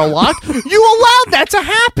shit, Sherlock. You allowed that to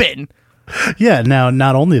happen. Yeah, now,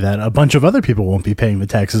 not only that, a bunch of other people won't be paying the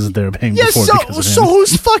taxes that they were paying before because of him. So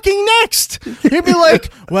who's fucking next? He'd be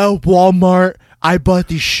like, well, Walmart, I bought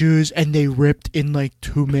these shoes and they ripped in like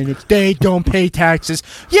 2 minutes. They don't pay taxes.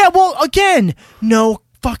 Yeah, well, again, no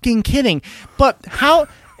fucking kidding. But how...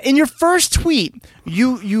 In your first tweet,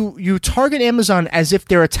 you target Amazon as if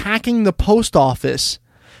they're attacking the post office.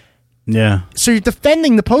 Yeah. So you're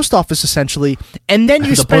defending the post office essentially, and then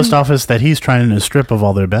you post office that he's trying to strip of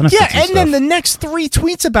all their benefits. Yeah, and then the next 3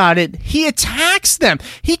 tweets about it, he attacks them.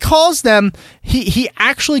 He calls them. He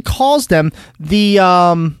actually calls them the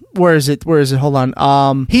Where is it? Hold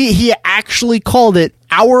on. He actually called it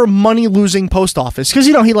our money losing post office because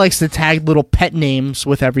he likes to tag little pet names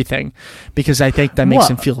with everything because I think that makes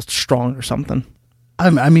him feel strong or something.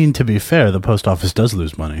 I mean, to be fair, the post office does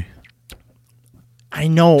lose money. I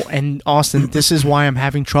know, and Austin, this is why I'm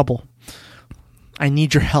having trouble. I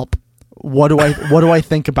need your help. What do I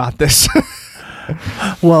think about this?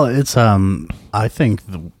 Well, it's I think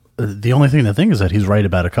the only thing to think is that he's right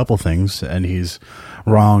about a couple things, and he's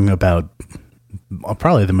wrong about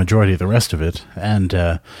probably the majority of the rest of it. And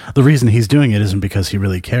the reason he's doing it isn't because he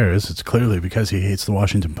really cares. It's clearly because he hates the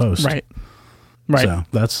Washington Post. Right. So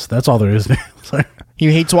that's all there is.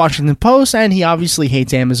 He hates Washington Post, and he obviously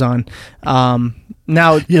hates Amazon.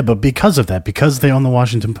 Now, yeah, but because of that, because they own the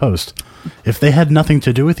Washington Post, if they had nothing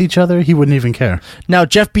to do with each other, he wouldn't even care. Now,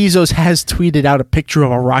 Jeff Bezos has tweeted out a picture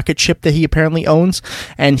of a rocket ship that he apparently owns,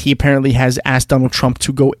 and he apparently has asked Donald Trump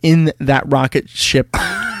to go in that rocket ship.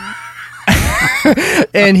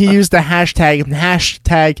 And he used the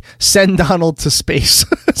hashtag send Donald to space.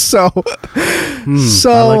 So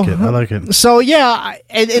I like it. So yeah,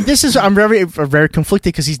 and this is, I'm very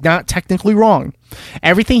conflicted because he's not technically wrong.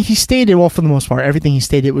 Everything he stated, well, for the most part, everything he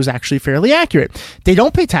stated was actually fairly accurate. They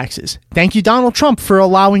don't pay taxes. Thank you, Donald Trump, for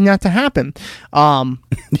allowing that to happen.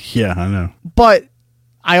 Yeah, I know. But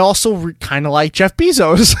I also kind of like Jeff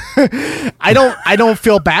Bezos. I don't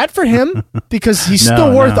feel bad for him because he's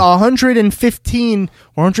still worth $115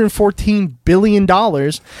 or $114 billion.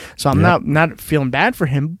 So I'm not feeling bad for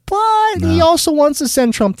him, but he also wants to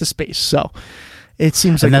send Trump to space. So it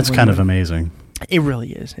seems like, and that's kind of amazing. It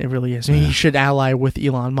really is. It really is. I mean, he should ally with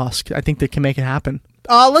Elon Musk. I think they can make it happen.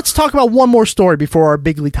 Let's talk about one more story before our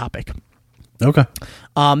bigly topic. Okay.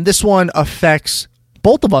 This one affects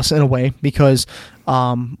both of us in a way because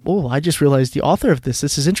I just realized the author of this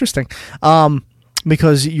is interesting.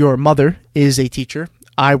 Because your mother is a teacher.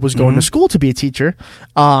 I was going to school to be a teacher.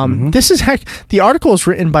 This is the article is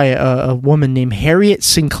written by a woman named Harriet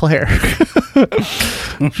Sinclair,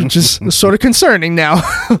 which is sort of concerning now.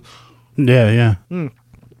 Yeah.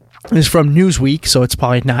 It's from Newsweek, so it's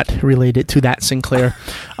probably not related to that Sinclair.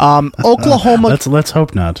 Oklahoma. Let's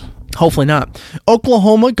hope not. Hopefully not.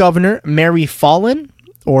 Oklahoma Governor Mary Fallin,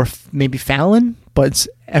 or maybe Fallon, but it's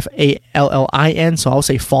Fallin, so I'll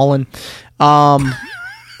say Fallin.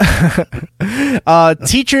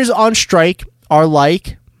 Teachers on strike are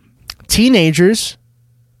like teenagers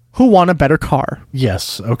who want a better car.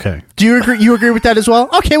 Yes. Okay. Do you agree? You agree with that as well?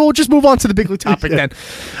 Okay, well, we'll just move on to the big topic then.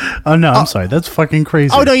 Oh no, I'm sorry. That's fucking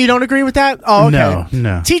crazy. Oh no, you don't agree with that? Oh, okay.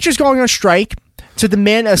 No. Teachers going on strike to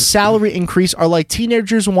demand a salary increase are like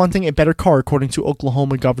teenagers wanting a better car, according to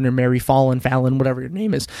Oklahoma Governor Mary Fallin, whatever your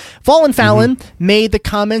name is. Fallin made the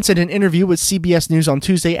comments in an interview with CBS News on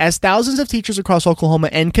Tuesday as thousands of teachers across Oklahoma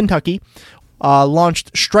and Kentucky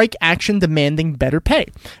launched strike action demanding better pay.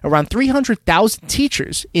 Around 300,000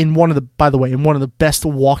 teachers in one of the best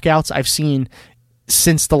walkouts I've seen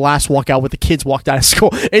since the last walkout with the kids walked out of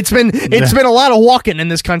school. It's been a lot of walking in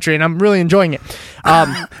this country, and I'm really enjoying it.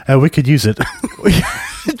 We could use it.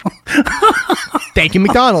 Thank you,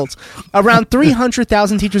 McDonald's. Around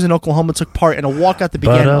 300,000 teachers in Oklahoma took part in a walkout that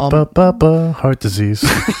began heart disease.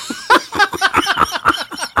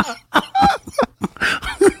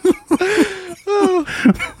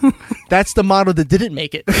 That's the model that didn't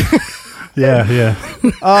make it. Yeah.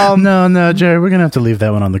 No, Jerry, we're gonna have to leave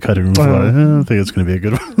that one on the cutting room floor. I don't think it's gonna be a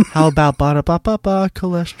good one. How about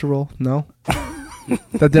cholesterol? No,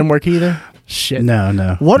 that didn't work either. Shit.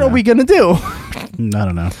 No. What are we gonna do? I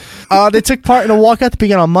don't know. They took part in a walkout that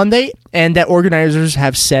began on Monday, and that organizers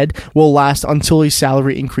have said will last until a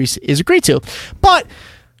salary increase is agreed to. But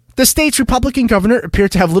the state's Republican governor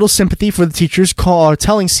appeared to have little sympathy for the teachers,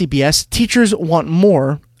 telling CBS teachers want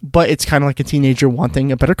more, but it's kind of like a teenager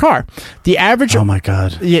wanting a better car. The average... Oh, my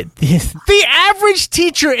God. Yeah, the average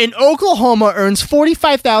teacher in Oklahoma earns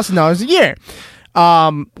 $45,000 a year,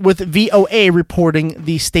 with VOA reporting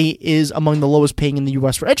the state is among the lowest paying in the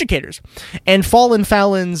U.S. for educators. And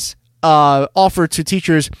Fallin's offer to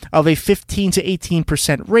teachers of a 15 to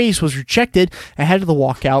 18% raise was rejected ahead of the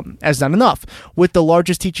walkout as not enough, with the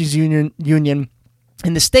largest teachers union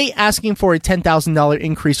in the state asking for a $10,000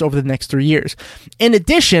 increase over the next 3 years. In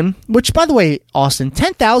addition, which, by the way, Austin,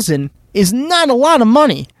 $10,000 is not a lot of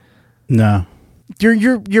money. No.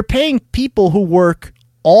 You're paying people who work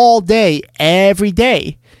all day, every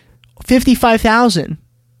day, $55,000.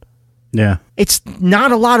 Yeah. It's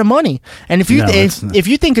not a lot of money. And if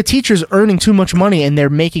you think a teacher's earning too much money and they're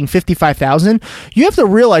making $55,000, you have to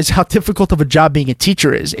realize how difficult of a job being a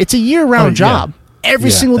teacher is. It's a year-round job every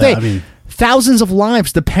single day. I mean, thousands of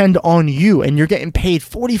lives depend on you, and you're getting paid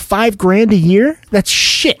 $45,000 a year. That's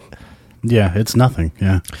shit. Yeah, it's nothing.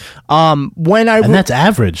 Yeah. And that's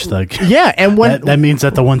average. Like, yeah, and when that means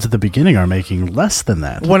that the ones at the beginning are making less than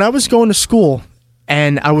that. When I was going to school,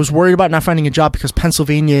 and I was worried about not finding a job because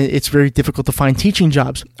Pennsylvania, it's very difficult to find teaching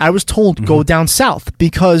jobs. I was told, go down south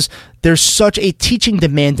because there's such a teaching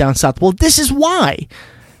demand down south. Well, this is why.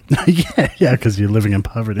 Yeah, because you're living in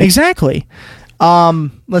poverty. Exactly.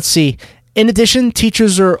 Let's see. In addition,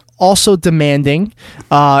 teachers are also demanding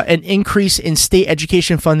an increase in state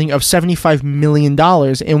education funding of $75 million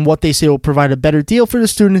in what they say will provide a better deal for the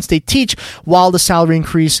students they teach, while the salary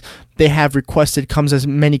increase they have requested comes as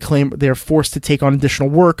many claim they are forced to take on additional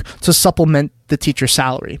work to supplement the teacher's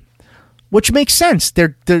salary. Which makes sense.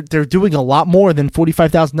 They're doing a lot more than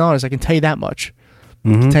 $45,000. I can tell you that much.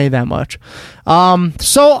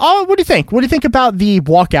 So, what do you think? What do you think about the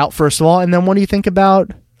walkout, first of all? And then what do you think about...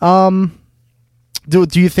 Do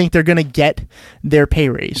you think they're going to get their pay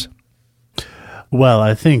raise? Well,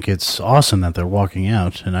 I think it's awesome that they're walking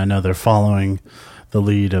out, and I know they're following the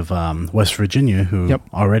lead of West Virginia, who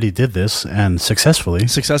already did this and successfully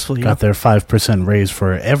got their 5% raise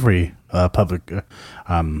for every public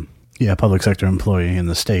sector employee in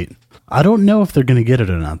the state. I don't know if they're going to get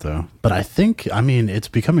it or not, though. But I think, it's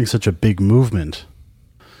becoming such a big movement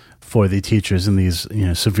for the teachers in these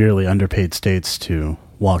severely underpaid states to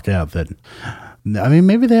walk out that...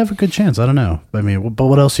 maybe they have a good chance. I don't know. But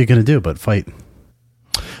what else are you going to do but fight?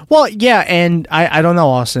 Well, yeah, and I don't know,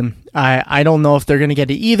 Austin. I don't know if they're going to get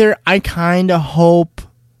it either. I kind of hope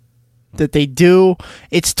that they do.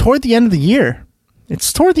 It's toward the end of the year.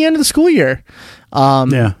 It's toward the end of the school year.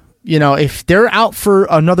 If they're out for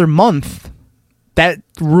another month, that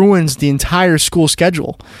ruins the entire school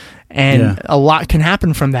schedule. And a lot can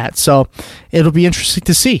happen from that. So it'll be interesting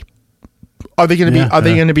to see. Are they going to be? Are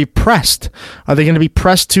they going to be pressed? Are they going to be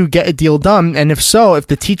pressed to get a deal done? And if so, if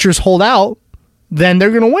the teachers hold out, then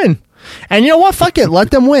they're going to win. And you know what? Fuck it.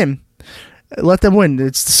 Let them win. Let them win.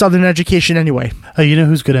 It's Southern education anyway. Oh, you know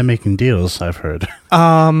who's good at making deals? I've heard.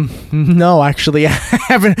 No, actually, I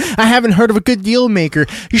haven't heard of a good deal maker.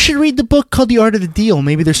 You should read the book called The Art of the Deal.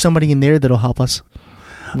 Maybe there's somebody in there that'll help us.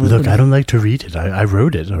 Look, I don't like to read it. I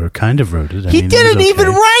wrote it, or kind of wrote it. He didn't even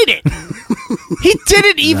write it. He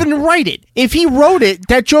didn't even write it. If he wrote it,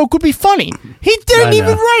 that joke would be funny. He didn't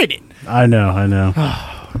even write it. I know.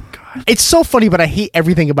 Oh, God. It's so funny, but I hate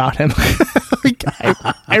everything about him.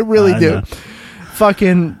 I really do.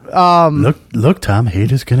 fucking Look, Tom,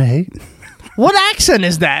 haters gonna hate. what accent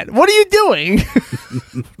is that? What are you doing?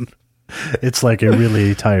 It's like a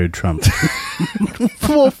really tired Trump.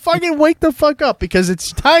 Well, fucking wake the fuck up, because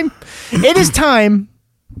it's time. It is time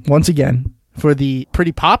once again for the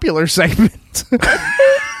pretty popular segment.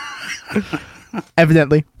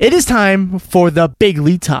 Evidently, it is time for the big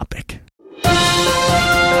lead topic.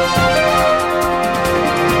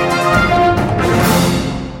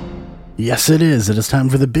 Yes, it is. It is time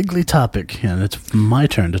for the bigly topic, and it's my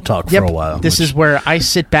turn to talk for a while. This is where I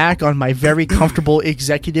sit back on my very comfortable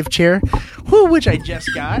executive chair, which I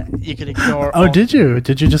just got. You can ignore. Oh, did you?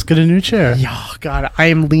 Did you just get a new chair? Oh God, I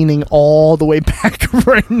am leaning all the way back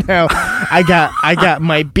right now. I got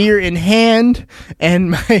my beer in hand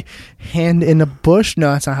and my hand in a bush.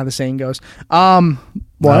 No, that's not how the saying goes. What?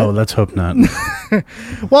 Oh, let's hope not.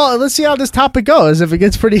 Well, let's see how this topic goes. If it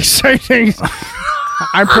gets pretty exciting.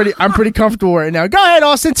 I'm pretty comfortable right now. Go ahead,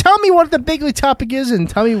 Austin. Tell me what the bigly topic is, and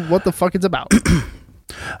tell me what the fuck it's about.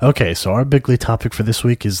 Okay, so our bigly topic for this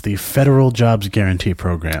week is the Federal Jobs Guarantee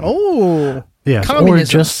Program. Oh, yes,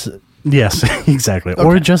 communism. Yes, exactly, okay.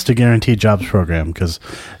 Or just a guaranteed jobs program, because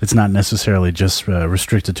it's not necessarily just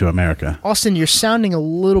restricted to America. Austin, you're sounding a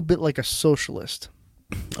little bit like a socialist.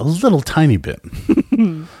 A little tiny bit.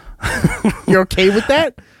 You're okay with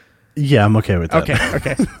that? Yeah, I'm okay with that.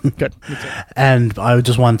 Okay, good. And I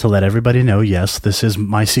just wanted to let everybody know, yes, this is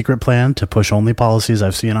my secret plan to push only policies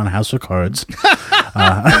I've seen on House of Cards.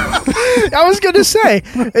 I was going to say,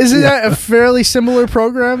 isn't that a fairly similar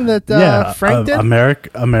program that Frank did?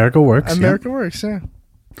 America Works. America Works, yeah.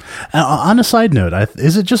 On a side note,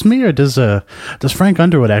 is it just me, or does Frank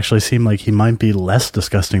Underwood actually seem like he might be less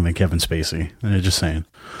disgusting than Kevin Spacey? I'm just saying.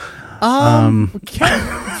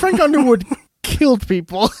 Frank Underwood killed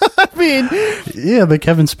people. I mean, yeah, but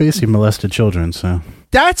Kevin Spacey molested children, so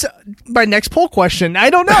that's my next poll question.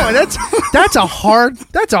 I don't know. That's a hard.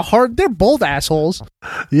 They're both assholes.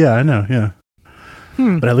 Yeah, I know. Yeah,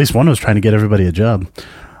 but at least one was trying to get everybody a job.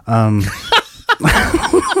 You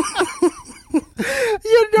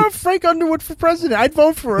know, Frank Underwood for president. I'd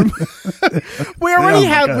vote for him. We already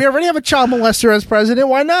have a child molester as president.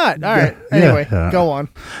 Why not? All right. Anyway, go on.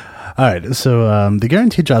 All right, so the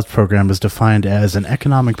Guaranteed Jobs Program is defined as an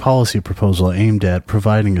economic policy proposal aimed at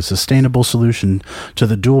providing a sustainable solution to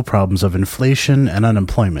the dual problems of inflation and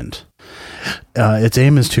unemployment. Its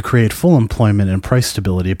aim is to create full employment and price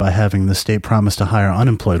stability by having the state promise to hire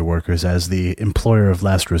unemployed workers as the employer of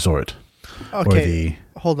last resort, or the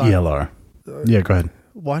hold on. ELR. Yeah, go ahead.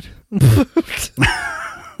 What? It's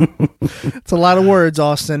a lot of words,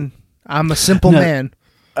 Austin. I'm a simple man.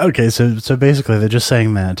 Okay, so basically they're just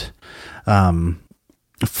saying that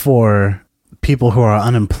for people who are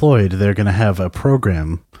unemployed, they're going to have a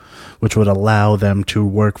program which would allow them to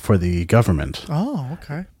work for the government. Oh,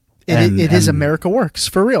 okay. It is America Works,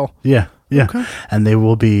 for real. Yeah. Okay. And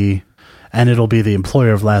it'll be the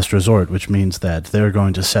employer of last resort, which means that they're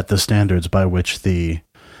going to set the standards by which the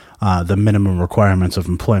minimum requirements of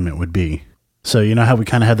employment would be. So you know how we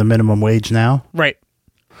kind of have the minimum wage now? Right.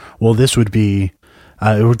 Well, this would be...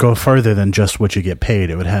 it would go further than just what you get paid.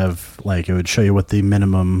 It would have, it would show you what the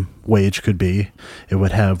minimum wage could be. It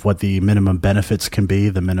would have what the minimum benefits can be,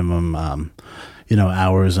 the minimum,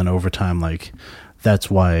 hours and overtime. That's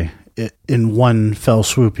why in one fell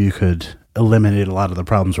swoop you could eliminate a lot of the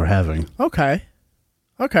problems we're having. Okay.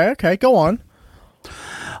 Go on.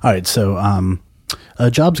 All right. So, a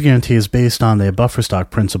jobs guarantee is based on the buffer stock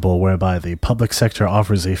principle, whereby the public sector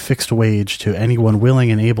offers a fixed wage to anyone willing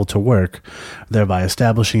and able to work, thereby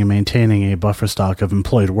establishing and maintaining a buffer stock of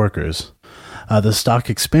employed workers. The stock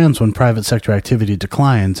expands when private sector activity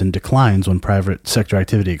declines and declines when private sector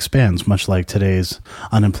activity expands, much like today's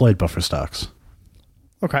unemployed buffer stocks.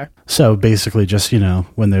 Okay. So basically just,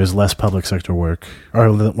 when there's less public sector work,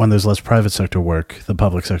 or when there's less private sector work, the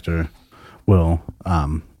public sector will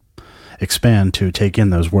expand to take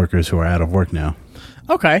in those workers who are out of work now.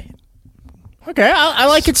 Okay. I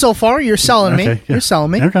like it so far. You're selling me. Yeah. You're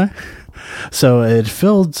selling me. Okay. So it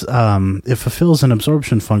fulfills an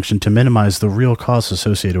absorption function to minimize the real costs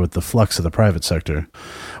associated with the flux of the private sector.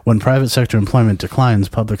 When private sector employment declines,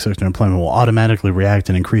 public sector employment will automatically react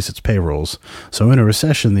and increase its payrolls. So in a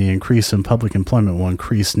recession, the increase in public employment will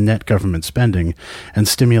increase net government spending and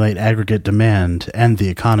stimulate aggregate demand and the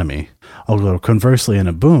economy. Although conversely, in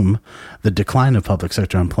a boom, the decline of public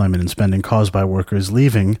sector employment and spending caused by workers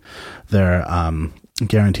leaving their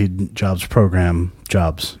Guaranteed Jobs Program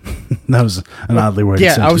jobs. That was an oddly worded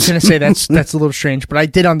Yeah, sentence. I was going to say that's a little strange, but I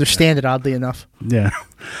did understand it oddly enough. Yeah.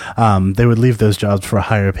 They would leave those jobs for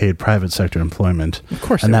higher paid private sector employment. Of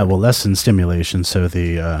course And they that would. will lessen stimulation. So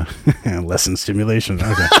the lessen stimulation.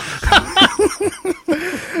 Okay.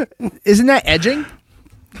 Isn't that edging?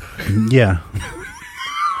 Yeah.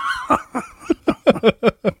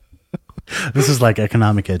 This is like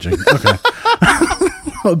economic edging. Okay.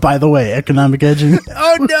 By the way, economic edging.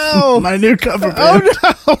 Oh no! My new cover. Oh band.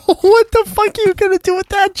 no! What the fuck are you gonna do with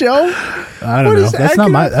that, Joe? I don't What know. is That's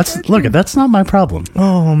not my. economic That's look. That's not my problem.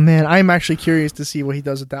 Oh man, I'm actually curious to see what he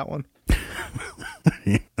does with that one.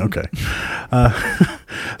 Okay.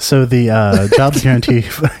 So the jobs guarantee.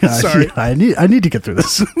 Sorry. I need to get through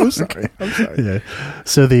this. I'm sorry. I'm sorry. Yeah.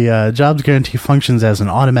 So the jobs guarantee functions as an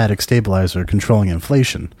automatic stabilizer controlling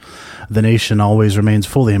inflation. The nation always remains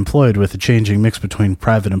fully employed with a changing mix between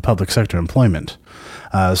private and public sector employment.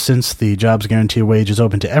 Since the jobs guarantee wage is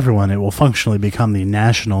open to everyone, it will functionally become the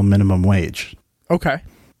national minimum wage. Okay.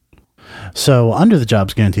 So under the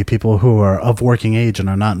jobs guarantee, people who are of working age and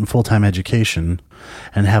are not in full-time education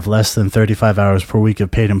and have less than 35 hours per week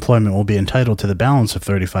of paid employment will be entitled to the balance of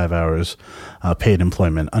 35 hours paid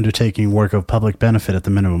employment, undertaking work of public benefit at the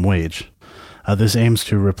minimum wage. This aims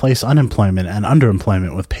to replace unemployment and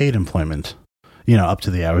underemployment with paid employment, up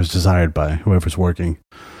to the hours desired by whoever's working,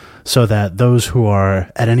 so that those who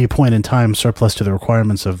are at any point in time surplus to the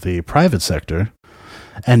requirements of the private sector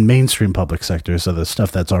and mainstream public sector, so the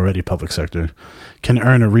stuff that's already public sector, can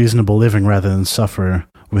earn a reasonable living rather than suffer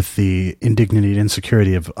with the indignity and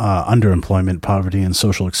insecurity of underemployment, poverty, and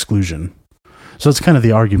social exclusion. So it's kind of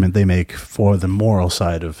the argument they make for the moral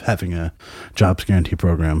side of having a jobs guarantee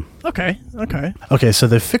program. Okay. Okay, so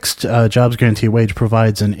the fixed jobs guarantee wage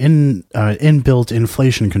provides an inbuilt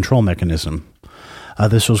inflation control mechanism.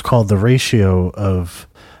 This was called the ratio of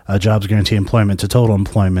jobs guarantee employment to total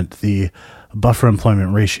employment, the buffer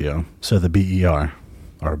employment ratio, so the BER,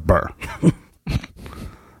 or BER.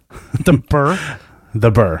 The burr.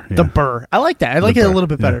 The BER. Yeah. The burr. I like that. I like it a little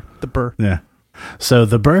bit better. The burr. Yeah. So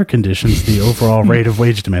the BER conditions the overall rate of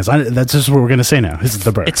wage demands. That's just what we're going to say now. This is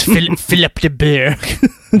the BER. It's Philip de Beer.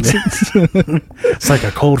 It's like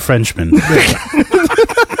a cold Frenchman.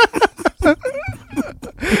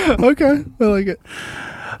 Okay, I like it.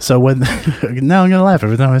 So when now I'm gonna laugh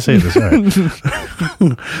every time I say this. All right.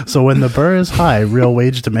 So when the BER is high, real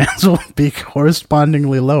wage demands will be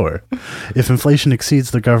correspondingly lower. If inflation exceeds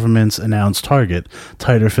the government's announced target,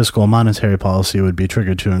 tighter fiscal and monetary policy would be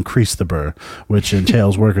triggered to increase the BER, which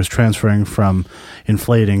entails workers transferring from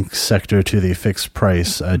inflating sector to the fixed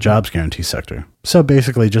price jobs guarantee sector. So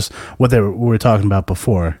basically, just what we were talking about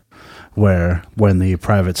before, where when the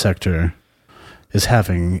private sector is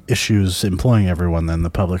having issues employing everyone, then the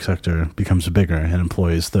public sector becomes bigger and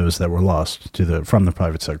employs those that were lost from the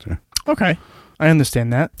private sector. Okay, I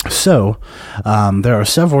understand that. So, there are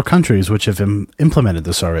several countries which have implemented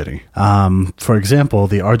this already. For example,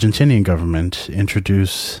 the Argentinian government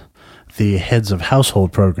introduced the Heads of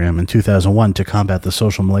Household program in 2001 to combat the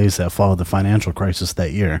social malaise that followed the financial crisis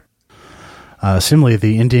that year. Similarly,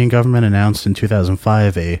 the Indian government announced in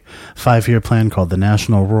 2005 a 5-year plan called the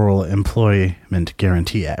National Rural Employment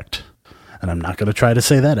Guarantee Act. And I'm not going to try to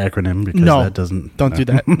say that acronym because that doesn't... Don't do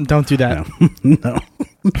that. Don't do that. No.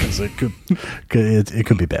 Because it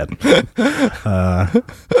could be bad.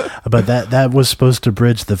 But that was supposed to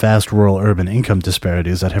bridge the vast rural-urban income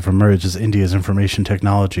disparities that have emerged as India's information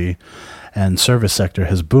technology and service sector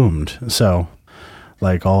has boomed. So,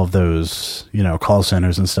 like all of those, call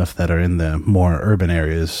centers and stuff that are in the more urban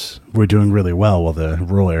areas were doing really well, while the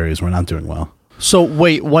rural areas were not doing well. So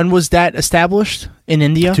wait, when was that established in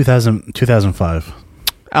India? 2005.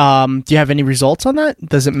 Do you have any results on that?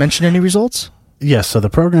 Does it mention any results? Yes, so the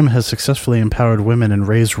program has successfully empowered women and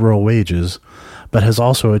raised rural wages, but has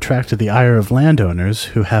also attracted the ire of landowners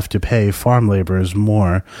who have to pay farm laborers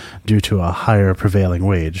more due to a higher prevailing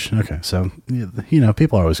wage. Okay, so,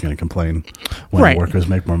 people are always going to complain when workers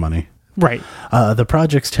make more money. Right. The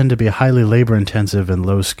projects tend to be highly labor-intensive and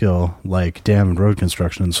low-skill, like dam and road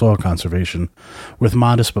construction and soil conservation, with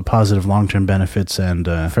modest but positive long-term benefits and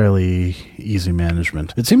fairly easy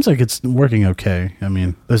management. It seems like it's working okay. I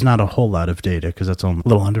mean, there's not a whole lot of data, because that's a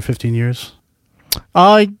little under 15 years.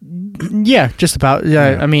 Yeah, just about.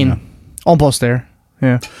 Yeah, almost there.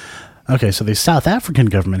 Yeah. Okay, so the South African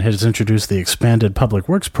government has introduced the Expanded Public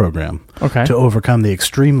Works Program to overcome the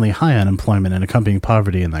extremely high unemployment and accompanying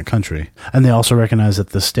poverty in that country. And they also recognize that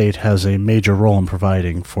the state has a major role in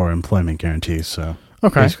providing for employment guarantees. So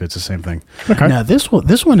basically it's the same thing. Okay. Now, this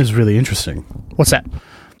one is really interesting. What's that?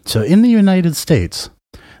 So in the United States,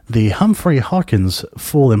 The Humphrey Hawkins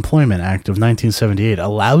Full Employment Act of 1978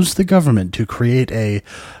 allows the government to create a,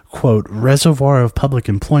 quote, reservoir of public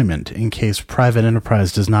employment in case private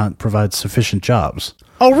enterprise does not provide sufficient jobs.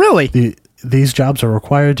 Oh, really? These jobs are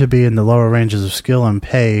required to be in the lower ranges of skill and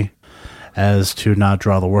pay as to not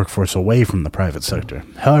draw the workforce away from the private sector.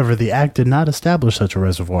 However, the Act did not establish such a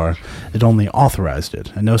reservoir. It only authorized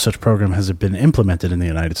it, and no such program has been implemented in the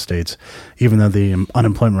United States, even though the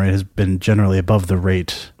unemployment rate has been generally above the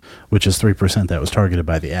rate, which is 3% that was targeted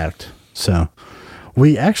by the Act. So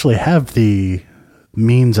we actually have the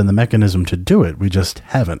means and the mechanism to do it. We just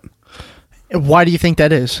haven't. Why do you think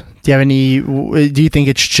that is? Do you think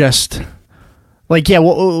it's just like,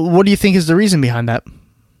 what do you think is the reason behind that?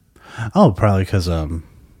 Oh, probably because, I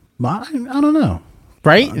don't know.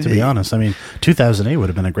 Right? To be honest, I mean, 2008 would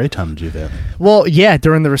have been a great time to do that. Well, yeah,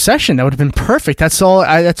 during the recession, that would have been perfect. That's all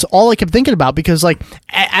I kept thinking about, because, like,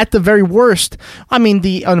 at the very worst, I mean,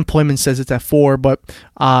 the unemployment says it's at 4, but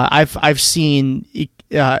I've seen,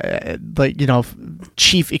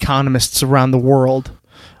 chief economists around the world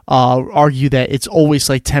argue that it's always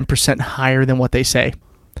like 10% higher than what they say.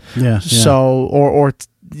 Yeah. So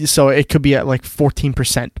it could be at like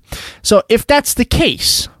 14%. So if that's the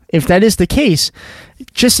case, if that is the case,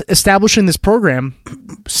 just establishing this program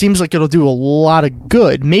seems like it'll do a lot of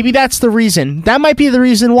good. Maybe that's the reason. That might be the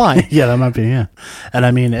reason why. Yeah, that might be, yeah. And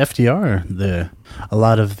I mean, FDR, a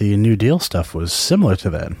lot of the New Deal stuff was similar to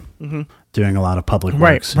that. Mm-hmm. Doing a lot of public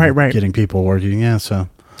works. Right. Getting people working, yeah, so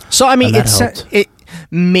I mean, it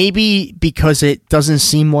maybe because it doesn't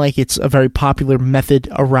seem like it's a very popular method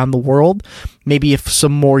around the world. Maybe if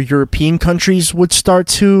some more European countries would start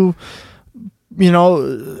to,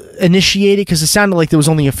 initiate it, because it sounded like there was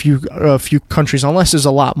only a few countries, unless there's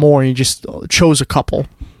a lot more and you just chose a couple.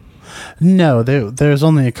 No, there's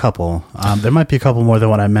only a couple. There might be a couple more than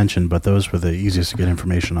what I mentioned, but those were the easiest to get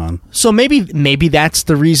information on. So maybe that's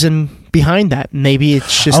the reason behind that. Maybe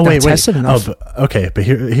it's just not tested enough. But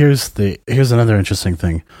here's another interesting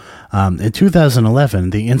thing. In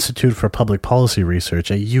 2011, the Institute for Public Policy Research,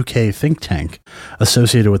 a UK think tank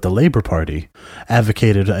associated with the Labour Party,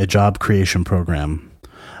 advocated a job creation program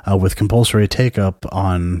with compulsory take-up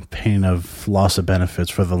on pain of loss of benefits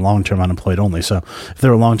for the long-term unemployed only. So if they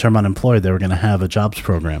were long-term unemployed, they were going to have a jobs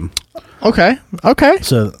program. Okay.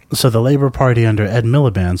 So the Labour Party under Ed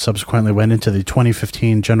Miliband subsequently went into the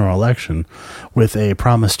 2015 general election with a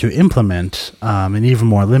promise to implement an even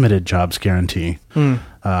more limited jobs guarantee,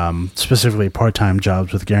 specifically part-time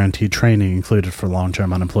jobs with guaranteed training included for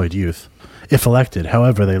long-term unemployed youth, if elected.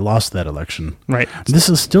 However, they lost that election. Right. This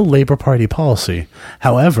is still Labour Party policy.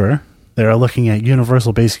 However, they are looking at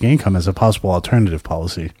universal basic income as a possible alternative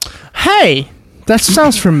policy. Hey, that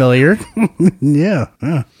sounds familiar. Yeah.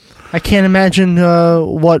 I can't imagine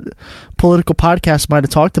what political podcast might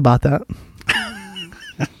have talked about that.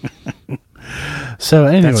 So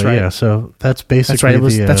anyway, that's right. Yeah. So that's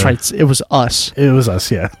basically that's right. It was us. It was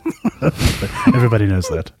us. Yeah. Everybody knows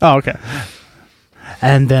that. Oh, okay.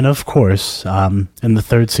 And then, of course, in the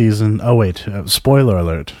third season... Oh, wait. Spoiler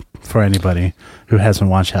alert for anybody who hasn't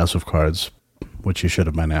watched House of Cards, which you should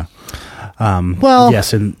have by now.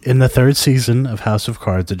 Yes, in the third season of House of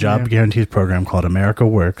Cards, a job guarantees program called America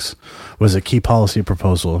Works was a key policy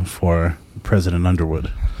proposal for President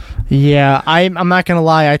Underwood. Yeah, I'm not going to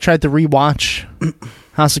lie. I tried to rewatch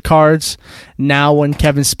House of Cards. Now when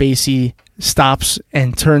Kevin Spacey stops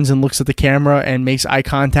and turns and looks at the camera and makes eye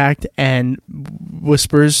contact and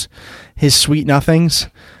whispers his sweet nothings,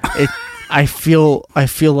 I feel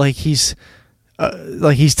like he's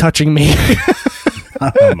touching me.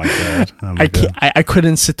 Oh my god! I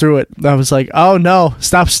couldn't sit through it. I was like, oh no,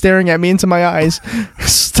 stop staring at me into my eyes.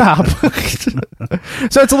 Stop.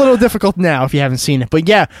 So it's a little difficult now if you haven't seen it. But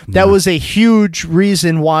yeah, that was a huge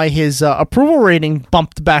reason why his approval rating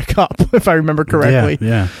bumped back up, if I remember correctly.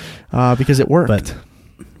 Yeah. Because it worked.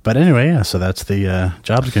 But anyway, yeah, so that's the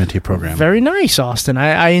jobs guarantee program. Very nice, Austin.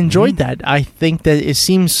 I enjoyed that. I think that it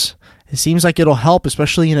seems like it'll help,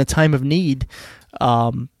 especially in a time of need.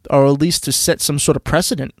 Or at least to set some sort of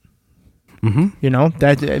precedent. Mm-hmm.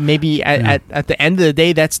 That maybe at the end of the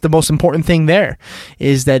day, that's the most important thing there,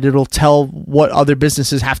 is that it'll tell what other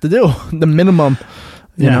businesses have to do, the minimum,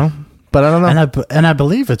 you know. But I don't know. And I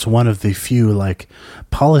believe it's one of the few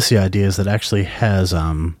policy ideas that actually has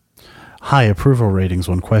high approval ratings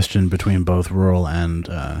when questioned between both rural and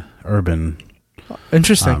urban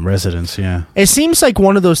interesting residents. Yeah, it seems like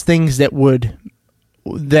one of those things that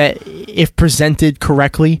if presented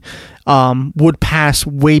correctly would pass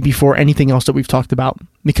way before anything else that we've talked about,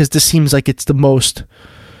 because this seems like it's the most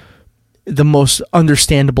the most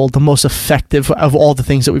understandable, the most effective of all the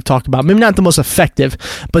things that we've talked about. Maybe not the most effective,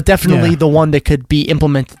 but definitely the one that could be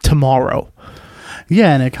implemented tomorrow.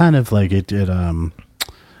 Yeah, and it kind of like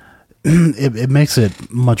it makes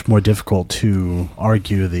it much more difficult to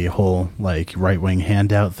argue the whole like right-wing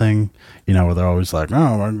handout thing, where they're always like,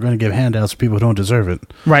 "Oh, we're going to give handouts to people who don't deserve it."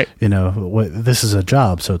 Right. This is a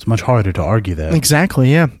job, so it's much harder to argue that. Exactly,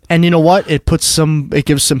 yeah. And you know what? It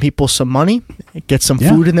gives some people some money. It gets some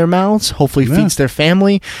food in their mouths, hopefully feeds their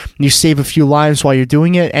family. You save a few lives while you're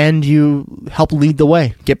doing it, and you help lead the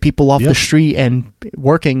way. Get people off the street and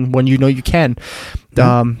working when you know you can.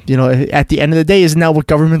 At the end of the day, isn't that what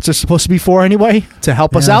governments are supposed to be for anyway? To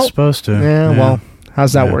help us out? Supposed to. Yeah, well,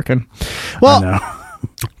 how's that working? Well,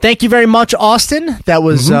 thank you very much, Austin. That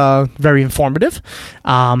was very informative.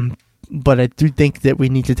 But I do think that we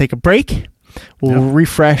need to take a break. We'll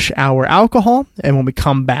refresh our alcohol, and when we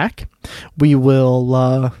come back, we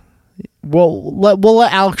will we'll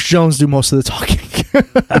let Alex Jones do most of the talking.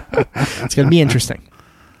 It's going to be interesting.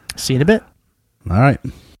 See you in a bit. All right.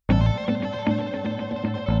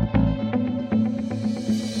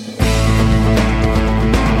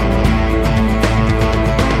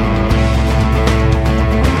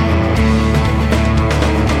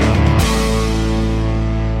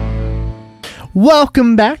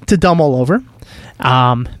 Welcome back to Dumb All Over.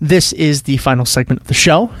 This is the final segment of the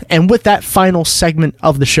show, and with that final segment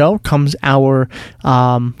of the show comes our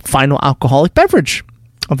final alcoholic beverage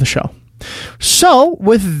of the show. So,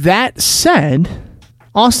 with that said,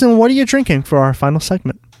 Austin, what are you drinking for our final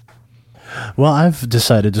segment? Well, I've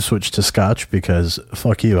decided to switch to Scotch because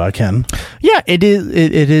fuck you, I can. Yeah, it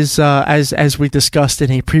is as we discussed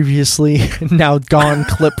in a previously now gone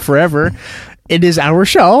clip forever. It is our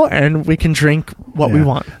show, and we can drink what we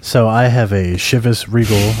want. So I have a Chivas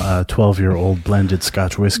Regal 12-year-old blended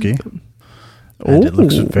Scotch whiskey. And it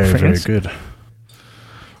looks very, very good.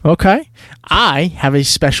 Okay. I have a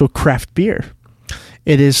special craft beer.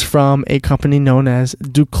 It is from a company known as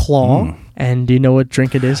Duclaw. And do you know what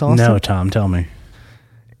drink it is, Austin? No, Tom, tell me.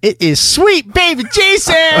 It is Sweet Baby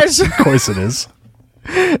Jesus! Of course it is.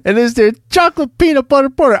 It is their chocolate peanut butter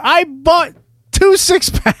porter. I bought 2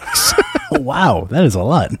 6-packs. Wow, that is a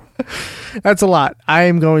lot. That's a lot. I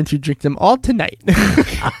am going to drink them all tonight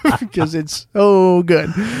because it's so good.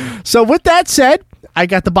 So with that said, I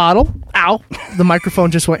got the bottle. Ow. The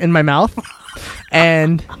microphone just went in my mouth.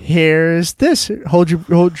 And here's this. Hold your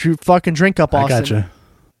fucking drink up, Austin. I gotcha.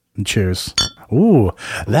 Cheers. Ooh,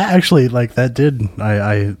 that actually, like, that did.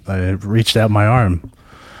 I reached out my arm.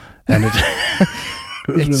 And it...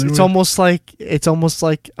 It's almost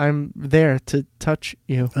like I'm there to touch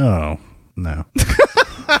you. Oh, no.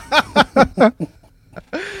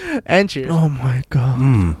 And cheers. Oh my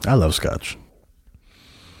god. I love Scotch.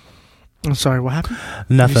 I'm sorry, what happened?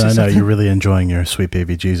 Nothing. I know you're really enjoying your Sweet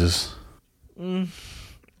Baby Jesus.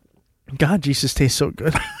 God, Jesus tastes so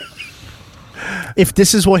good. If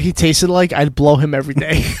this is what he tasted like, I'd blow him every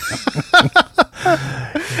day.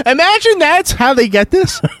 Imagine that's how they get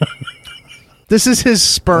this. This is his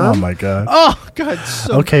sperm. Oh my god. Oh god.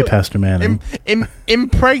 So okay, good. Pastor Manning.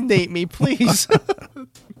 Impregnate me, please.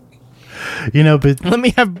 But let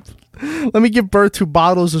me give birth to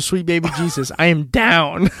bottles of Sweet Baby Jesus. I am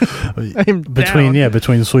down. I am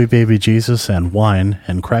between Sweet Baby Jesus and wine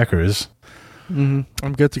and crackers. I'm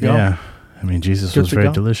good to go. Yeah, I mean Jesus was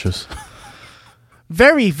very delicious.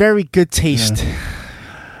 Very, very good taste.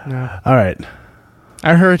 Yeah. All right.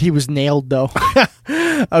 I heard he was nailed though.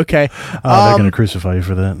 Okay. Oh, they're gonna crucify you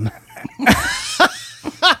for that.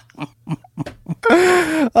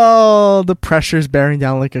 Oh, the pressure's bearing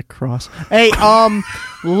down like a cross. Hey,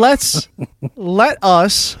 let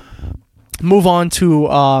us move on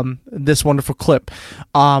to this wonderful clip.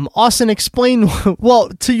 Austin, explain to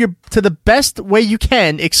the best way you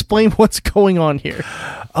can. Explain what's going on here.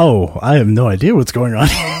 Oh, I have no idea what's going on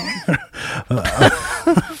here.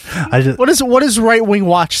 What does Right Wing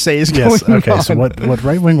Watch say is going on? Okay, so what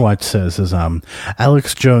Right Wing Watch says is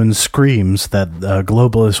Alex Jones screams that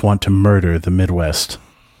globalists want to murder the Midwest.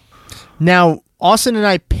 Now, Austin and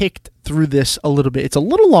I picked through this a little bit. It's a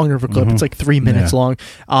little longer of a clip. It's like 3 minutes long.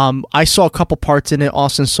 I saw a couple parts in it.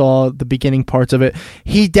 Austin saw the beginning parts of it.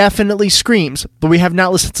 He definitely screams, but we have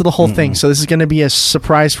not listened to the whole thing. So this is going to be a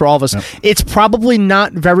surprise for all of us. Yep. It's probably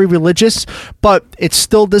not very religious, but it's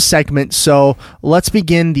still this segment. So let's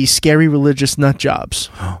begin the scary religious nut jobs.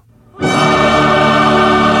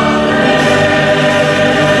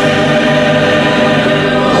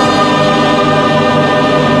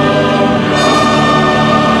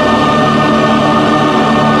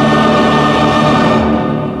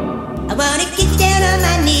 I wanna get down on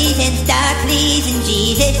my knees and start pleasing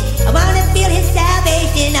Jesus. I wanna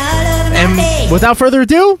without further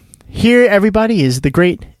ado, here, everybody, is the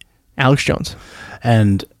great Alex Jones.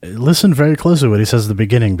 And listen very closely what he says at the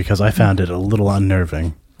beginning, because I found it a little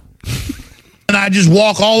unnerving. And I just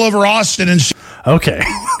walk all over Austin and... Okay.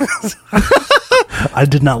 I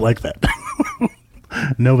did not like that.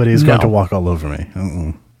 Nobody's going to walk all over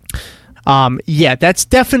me. Yeah, that's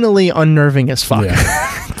definitely unnerving as fuck.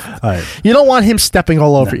 Yeah. All right. You don't want him stepping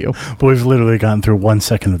all over you. But we've literally gotten through 1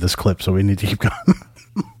 second of this clip, so we need to keep going.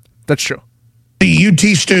 That's true. The UT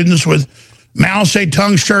students with Mao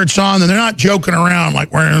Zedong shirts on, and they're not joking around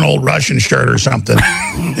like wearing an old Russian shirt or something.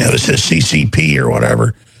 It says CCP or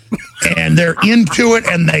whatever. And they're into it,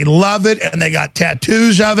 and they love it, and they got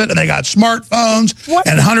tattoos of it, and they got smartphones,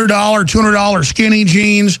 and $100, $200 skinny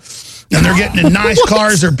jeans, and they're getting in nice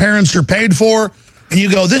cars their parents are paid for. And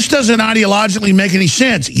you go, this doesn't ideologically make any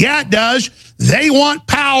sense. Yeah, it does. They want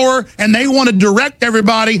power, and they want to direct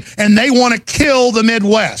everybody, and they want to kill the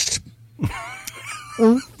Midwest.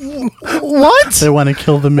 What? They want to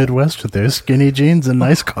kill the Midwest with their skinny jeans and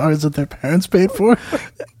nice cars that their parents paid for?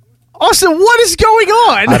 Austin, what is going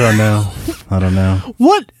on? I don't know.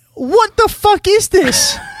 What the fuck is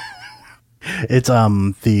this? It's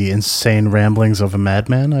the insane ramblings of a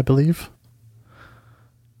madman, I believe.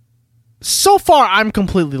 So far, I'm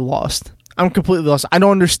completely lost. I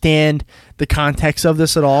don't understand the context of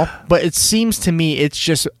this at all, but it seems to me it's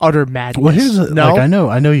just utter madness. Well, here's no?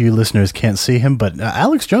 I know you listeners can't see him, but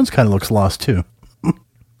Alex Jones kind of looks lost too.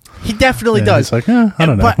 He definitely does. He's like, I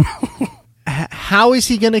don't know. But how is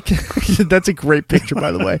he gonna? That's a great picture,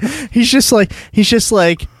 by the way. He's just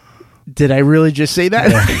like, did I really just say that?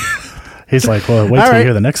 Yeah. He's like, well, wait till you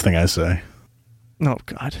hear the next thing I say. Oh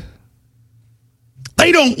God.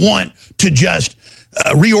 They don't want to just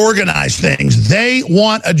reorganize things. They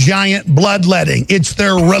want a giant bloodletting. It's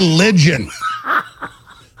their religion.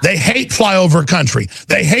 They hate flyover country.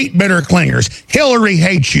 They hate bitter clingers. Hillary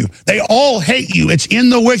hates you. They all hate you. It's in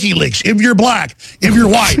the WikiLeaks. If you're black, if you're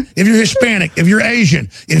white, if you're Hispanic, if you're Asian,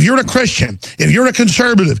 if you're a Christian, if you're a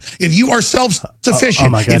conservative, if you are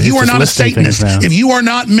self-sufficient, if you are not a Satanist, if you are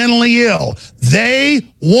not mentally ill, they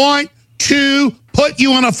want to put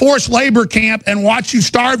you in a forced labor camp and watch you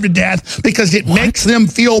starve to death because it makes them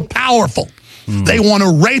feel powerful. They want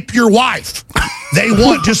to rape your wife. They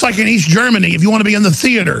want, just like in East Germany, if you want to be in the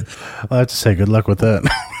theater. I have to say good luck with that.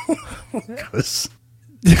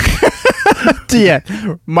 Yeah,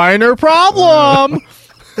 minor problem.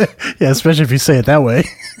 Yeah, especially if you say it that way.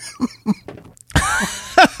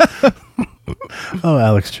 Oh,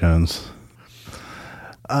 Alex Jones.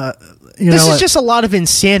 This is just a lot of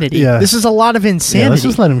insanity. Yeah. This is a lot of insanity. Yeah, let's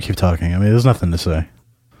just let him keep talking. I mean, there's nothing to say.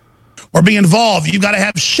 Or be involved. You've got to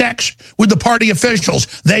have sex with the party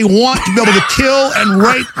officials. They want to be able to kill and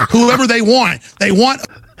rape whoever they want. They want...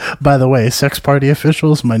 By the way, Sex Party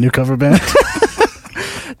Officials, my new cover band.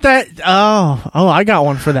 I got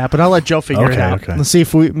one for that, but I'll let Joe figure it out. Okay. Let's see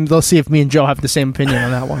if me and Joe have the same opinion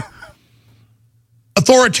on that one.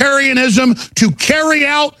 Authoritarianism to carry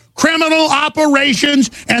out criminal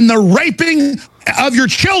operations and the raping of your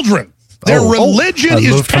children. Their religion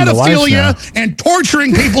is pedophilia and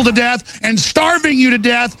torturing people to death and starving you to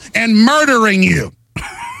death and murdering you.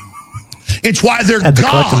 It's why their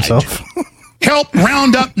God helped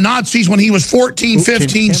round up Nazis when he was 14,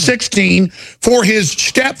 15, 16 for his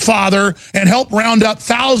stepfather and helped round up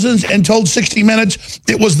thousands and told 60 Minutes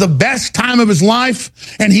it was the best time of his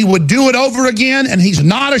life and he would do it over again and he's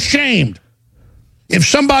not ashamed. If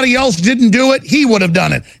somebody else didn't do it, he would have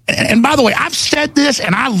done it. And by the way, I've said this,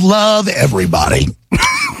 and I love everybody.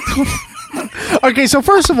 Okay, so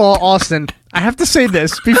first of all, Austin, I have to say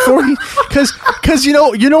this before, because you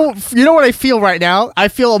know what I feel right now. I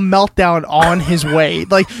feel a meltdown on his way.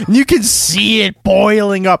 Like you can see it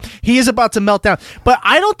boiling up. He is about to melt down, but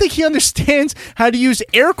I don't think he understands how to use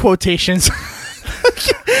air quotations.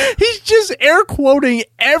 He's just air quoting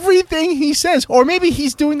everything he says, or maybe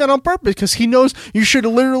he's doing that on purpose because he knows you should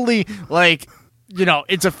literally, like, you know,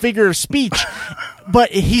 it's a figure of speech.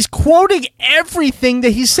 But he's quoting everything that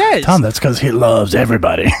he says. Tom, that's because he loves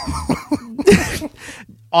everybody.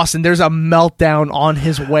 Austin, there's a meltdown on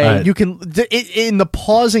his way. Right. You can in the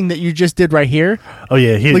pausing that you just did right here. Oh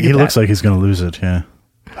yeah, he looks like he's going to lose it. Yeah,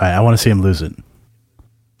 I want to see him lose it.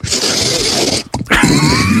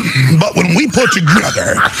 But when we put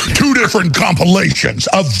together two different compilations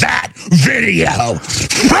of that video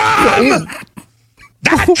from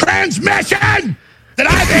that transmission that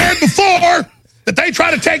I've aired before that they try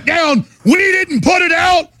to take down, we didn't put it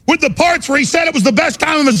out with the parts where he said it was the best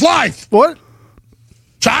time of his life. What?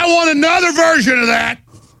 So I want another version of that,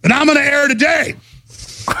 and I'm going to air today.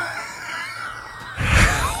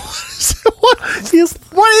 What is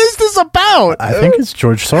this about? I think it's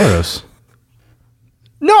George Soros.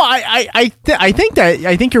 No, I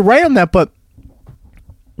think you're right on that, but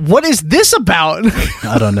what is this about?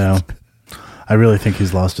 I don't know. I really think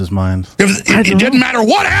he's lost his mind. It doesn't matter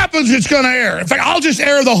what happens, it's going to air. In fact, I'll just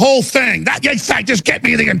air the whole thing. In fact, just get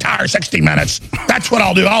me the entire 60 minutes. That's what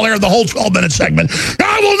I'll do. I'll air the whole 12-minute segment.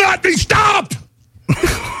 I will not be stopped!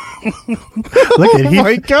 Look at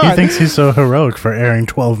my God. He thinks he's so heroic for airing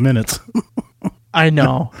 12 minutes. I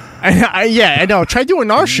know. I know. Try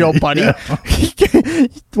doing our show, buddy. Yeah.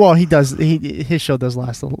 Well, he does. His show does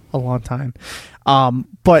last a long time.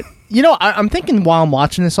 But I'm thinking while I'm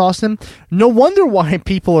watching this, Austin, no wonder why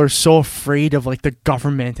people are so afraid of like the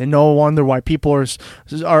government, and no wonder why people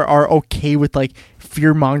are okay with like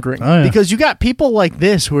fear mongering. Oh, yeah. Because you got people like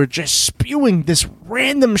this who are just spewing this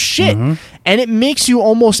random shit, and it makes you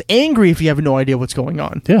almost angry if you have no idea what's going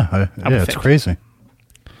on. Yeah, it's crazy.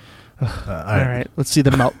 All right, let's see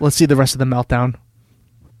the rest of the meltdown.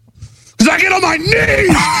 Because I get on my knees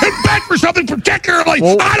and beg for something particularly.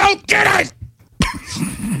 Whoa. I don't get it.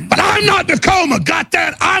 But I'm not in a coma. Got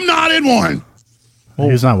that? I'm not in one.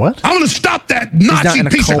 He's not what? I'm going to stop that Nazi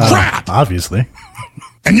piece of crap. Obviously.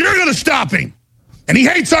 And you're going to stop him. And he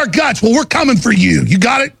hates our guts. Well, we're coming for you. You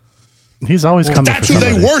got it? He's always coming for somebody.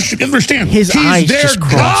 That's who they worship. You understand? He's their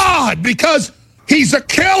God because he's a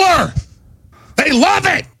killer. They love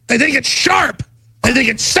it. They think it's sharp. They think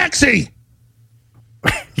it's sexy.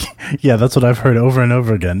 Yeah, that's what I've heard over and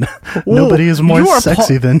over again. Nobody is more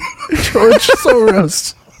sexy than George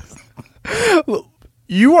Soros.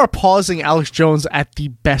 You are pausing Alex Jones at the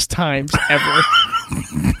best times ever.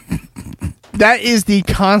 That is the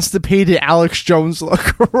constipated Alex Jones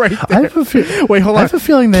look right there. Wait, hold on. I have a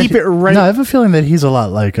feeling that keep it right. No, I have a feeling that he's a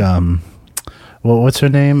lot like what's her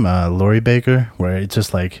name? Lori Baker, where it's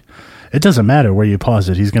just like it doesn't matter where you pause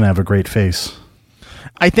it, he's gonna have a great face.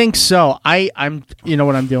 I think so. I'm. You know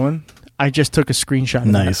what I'm doing? I just took a screenshot.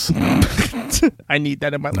 Nice. I need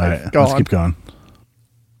that in my life. All right, Go let's on. keep going.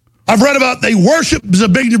 I've read about they worship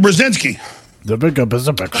Zbigniew Brzezinski.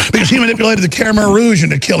 Because he manipulated the Khmer Rouge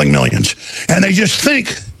into killing millions. And they just think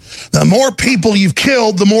the more people you've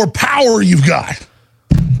killed, the more power you've got.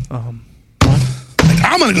 I'm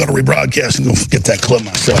going to go to rebroadcast and go get that clip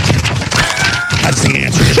myself. That's the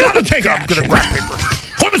answer. You got to take action.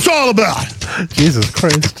 What it's all about. Jesus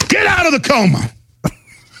Christ. Get out of the coma.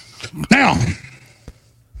 Now,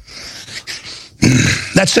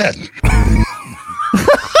 that's it.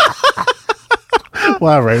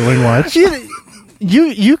 Wow, Right Wing Watch.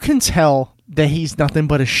 You can tell that he's nothing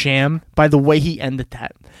but a sham by the way he ended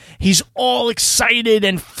that. He's all excited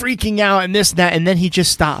and freaking out and this and that, and then he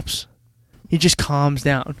just stops. He just calms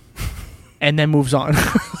down and then moves on.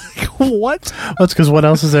 What? That's because what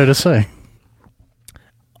else is there to say?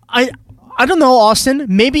 I don't know, Austin.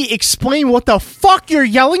 Maybe explain what the fuck you're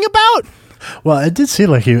yelling about. Well, it did seem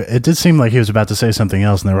like he was about to say something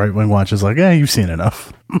else, and the Right Wing Watch is like, you've seen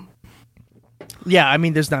enough. Yeah, I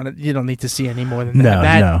mean, you don't need to see any more than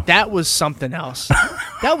that. No. That was something else.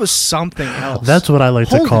 That was something else. That's what I like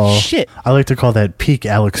to call. Shit. I like to call that peak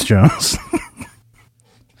Alex Jones.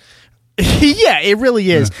 Yeah, it really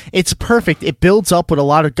is. Yeah. It's perfect. It builds up with a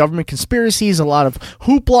lot of government conspiracies, a lot of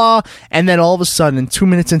hoopla, and then all of a sudden, 2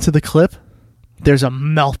 minutes into the clip, there's a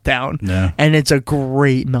meltdown. Yeah. And it's a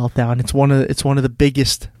great meltdown. It's one of the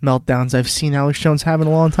biggest meltdowns I've seen Alex Jones have in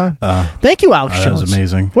a long time. Thank you, Alex Jones. That was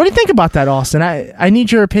amazing. What do you think about that, Austin? I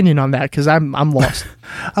need your opinion on that because I'm lost.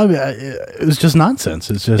 I mean, it was just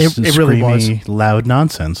nonsense. It's just it really was loud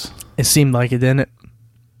nonsense. It seemed like it, didn't it?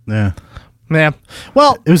 Yeah. Yeah.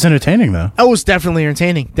 Well, it was entertaining though. It was definitely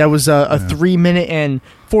entertaining. That was a 3 minute and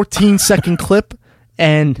 14-second clip,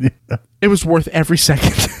 and it was worth every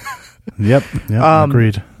second. Yep.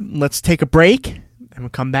 Agreed. Let's take a break, and we'll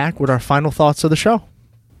come back with our final thoughts of the show.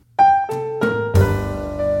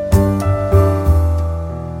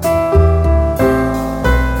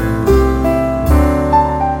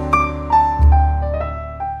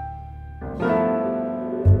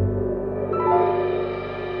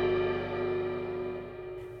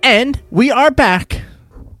 And we are back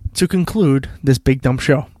to conclude this big dumb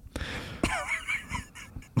show.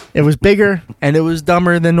 It was bigger and it was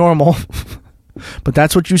dumber than normal, but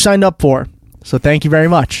that's what you signed up for. So thank you very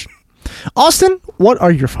much. Austin, what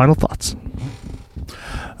are your final thoughts?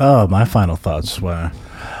 Oh, my final thoughts were,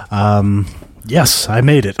 yes, I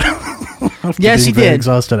made it. Yes, you did.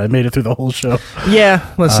 Exhausted. I made it through the whole show.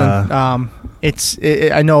 Yeah, listen,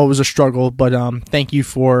 I know it was a struggle, but thank you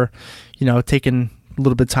for, taking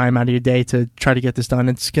little bit of time out of your day to try to get this done.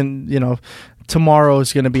 It's going, tomorrow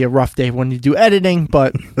is going to be a rough day when you do editing,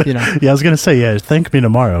 but Yeah, I was going to say, thank me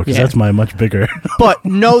tomorrow, because that's my much bigger. But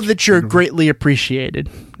know that you're greatly appreciated.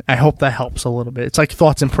 I hope that helps a little bit. It's like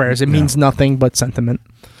thoughts and prayers. It means nothing but sentiment.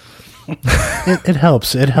 It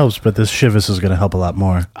helps. It helps, but this Chivas is going to help a lot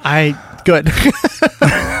more. Good.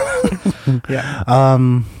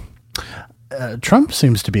 Yeah. Trump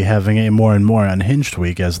seems to be having a more and more unhinged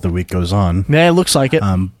week as the week goes on. Yeah, it looks like it.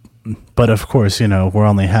 But of course, we're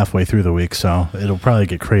only halfway through the week, so it'll probably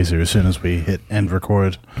get crazier as soon as we hit end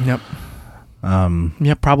record. Yep.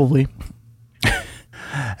 Yeah, probably.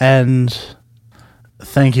 And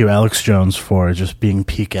thank you, Alex Jones, for just being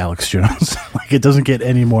peak Alex Jones. Like, it doesn't get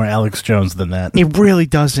any more Alex Jones than that. It really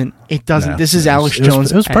doesn't. It doesn't. No, This is Alex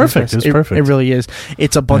Jones. It was perfect. It was perfect. It really is.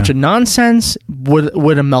 It's a bunch of nonsense with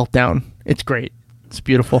a meltdown. It's great. It's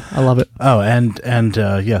beautiful. I love it. Oh, and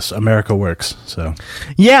yes, America Works. So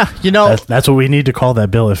yeah, that's what we need to call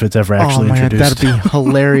that bill if it's ever actually introduced. That'd be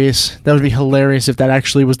hilarious. That would be hilarious if that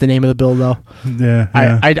actually was the name of the bill, though. Yeah.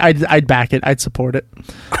 I'd back it. I'd support it.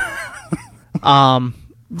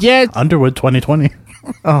 Yeah. Underwood 2020.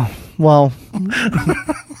 Oh well.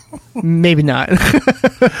 Maybe not.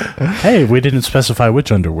 Hey, we didn't specify which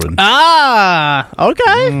Underwood.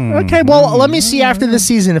 Okay. Okay, well, let me see after this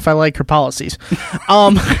season if I like her policies.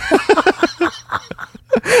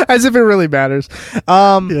 As if it really matters.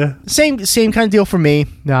 Same kind of deal for me.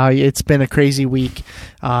 It's been a crazy week.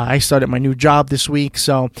 I started my new job this week,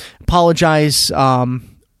 so apologize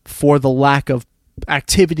for the lack of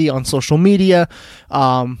activity on social media.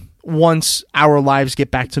 Once our lives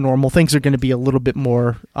get back to normal, things are going to be a little bit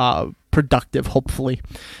more productive, hopefully.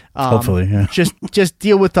 Hopefully, yeah. Just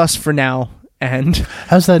deal with us for now. And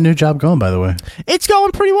how's that new job going, by the way? It's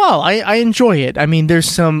going pretty well. I enjoy it. I mean, there's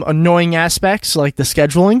some annoying aspects like the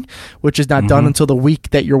scheduling, which is not done until the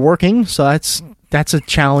week that you're working. So that's a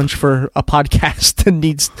challenge for a podcast that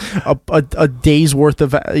needs a day's worth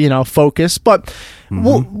of focus. But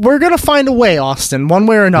we're gonna find a way, Austin, one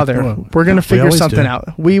way or another. We're gonna figure something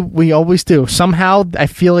out. We always do. Somehow, I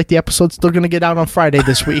feel like the episode's still gonna get out on Friday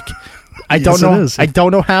this week. I don't know. I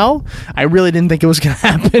don't know how. I really didn't think it was gonna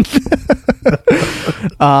happen.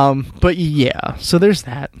 But yeah, so there's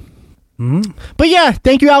that. But yeah,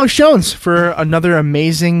 thank you, Alex Jones, for another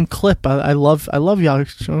amazing clip. I love you,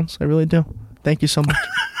 Alex Jones. I really do. Thank you so much.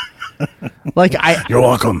 You're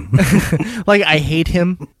welcome. Like, I hate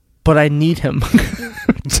him, but I need him.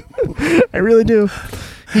 I really do.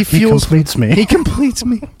 He completes me. He completes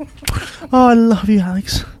me. Oh, I love you,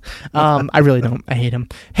 Alex. I really don't. I hate him.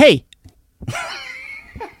 Hey,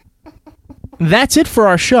 that's it for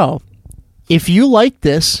our show. If you like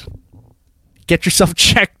this, get yourself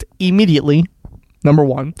checked immediately. Number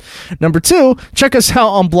one. Number two, check us out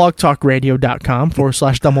on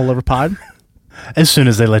blogtalkradio.com/dumbleoverpod. As soon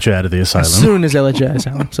as they let you out of the asylum. As soon as they let you out of the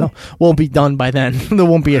asylum. So we'll be done by then. There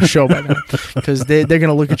won't be a show by then. Because they're going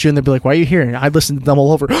to look at you and they'll be like, why are you here? I listened to Dumb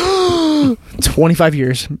All Over. 25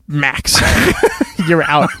 years, max. You're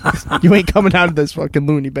out. You ain't coming out of this fucking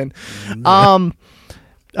loony bin. You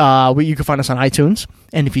can find us on iTunes.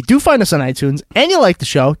 And if you do find us on iTunes and you like the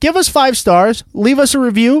show, give us 5 stars, leave us a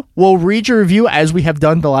review. We'll read your review as we have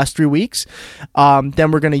done the last 3 weeks.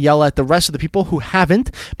 Then we're going to yell at the rest of the people who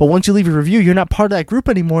haven't. But once you leave a review, you're not part of that group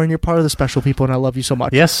anymore, and you're part of the special people, and I love you so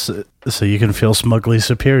much. Yes, so you can feel smugly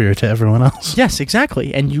superior to everyone else. Yes,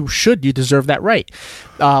 exactly. And you should. You deserve that right.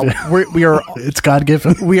 We are. It's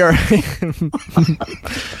God-given. We are.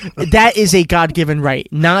 That is a God-given right,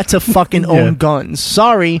 not to fucking own guns.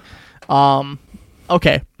 Sorry.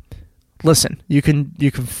 Okay, listen, you can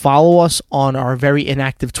follow us on our very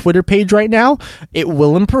inactive Twitter page right now. It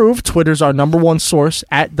will improve. Twitter's our number one source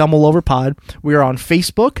at Dumb All Over Pod. We are on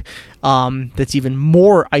Facebook. That's even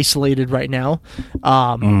more isolated right now.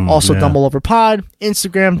 Also Dumb All Over Pod.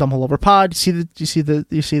 Instagram, Dumb All Over Pod. You see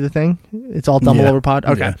the thing? It's all Dumb All Over Pod.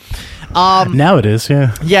 Okay. Yeah. Now it is,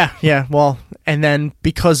 yeah. Yeah. Well, and then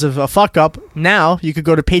because of a fuck up, now you could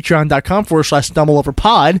go to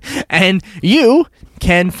patreon.com/dumbleoverpod and you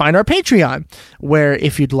can find our Patreon, where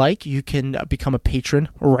if you'd like, you can become a patron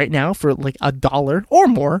right now for like $1 or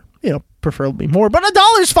more, preferably more, but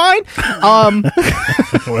 $1's fine.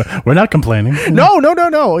 We're not complaining. No.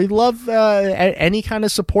 We love any kind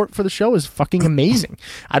of support for the show is fucking amazing.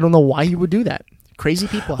 I don't know why you would do that. Crazy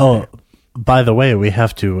people out there. By the way, we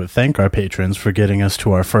have to thank our patrons for getting us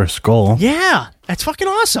to our first goal. Yeah, that's fucking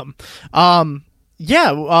awesome.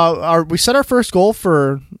 We set our first goal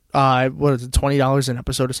for what is it, $20 an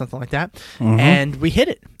episode or something like that, and we hit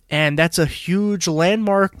it. And that's a huge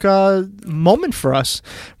landmark moment for us.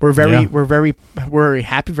 We're very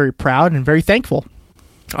happy, very proud, and very thankful.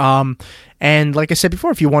 And like I said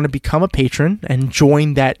before, if you want to become a patron and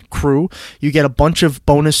join that crew, you get a bunch of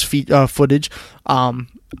bonus footage.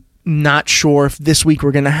 Not sure if this week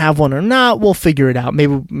we're going to have one or not. We'll figure it out.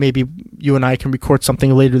 Maybe you and I can record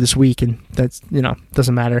something later this week, and that's,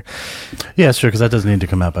 doesn't matter. Yeah, sure, because that doesn't need to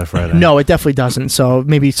come out by Friday. No, it definitely doesn't. So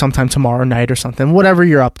maybe sometime tomorrow night or something. Whatever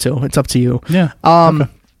you're up to. It's up to you. Yeah. Okay.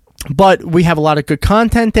 But we have a lot of good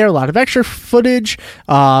content there, a lot of extra footage,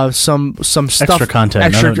 some stuff. Extra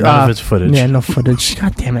content, none of it's footage. Yeah, no footage.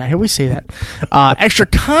 God damn it, I always say that. Extra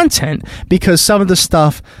content, because some of the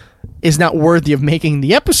stuff is not worthy of making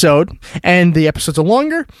the episode, and the episodes are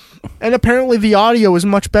longer, and apparently the audio is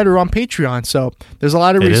much better on Patreon, so there's a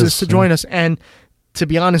lot of reasons to join us, and to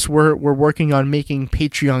be honest, we're working on making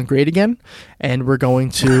Patreon great again, and we're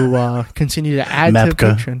going to continue to add to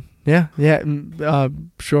Patreon. Yeah,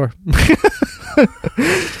 sure.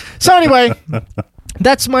 So anyway,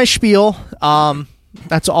 that's my spiel.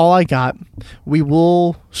 That's all I got. We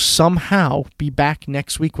will somehow be back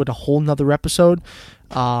next week with a whole nother episode.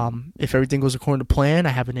 If everything goes according to plan, I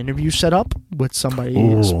have an interview set up with somebody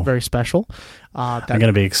very special. I'm going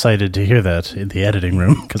to be excited to hear that in the editing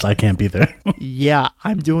room, because I can't be there. Yeah,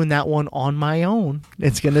 I'm doing that one on my own.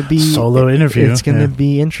 It's going to be solo interview. It's going to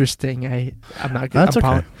be interesting. I'm not. That's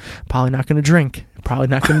okay. Probably not going to drink. I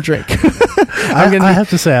have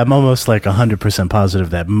to say, I'm almost like 100%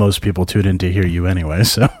 positive that most people tune in to hear you anyway.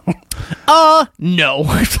 So, no,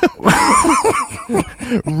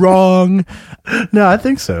 wrong. No, I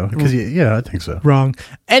think so. Because I think so. Wrong.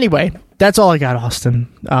 Anyway, that's all I got, Austin.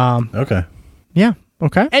 Okay. Yeah.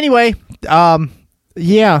 Okay. Anyway,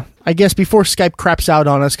 yeah. I guess before Skype craps out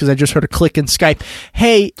on us, because I just heard a click in Skype.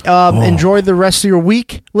 Hey, enjoy the rest of your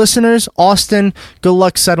week, listeners. Austin, good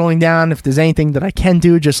luck settling down. If there's anything that I can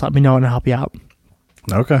do, just let me know and I'll help you out.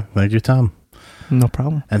 Okay. Thank you, Tom. No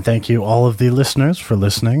problem. And thank you, all of the listeners, for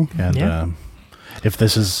listening. And if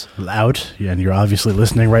this is out and you're obviously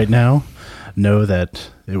listening right now, know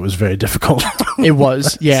that it was very difficult. It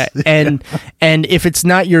was, yeah. And if it's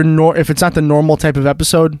not if it's not the normal type of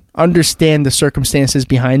episode, understand the circumstances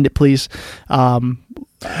behind it, please.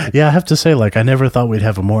 Yeah, I have to say, I never thought we'd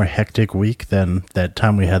have a more hectic week than that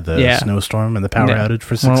time we had the snowstorm and the power outage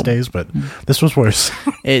for 6 days, but this was worse.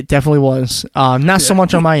 It definitely was. Not so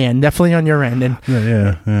much on my end, definitely on your end. And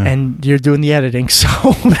and you're doing the editing, so...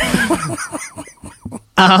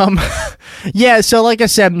 Yeah, so like I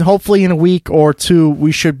said, hopefully in a week or two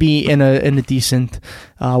we should be in a decent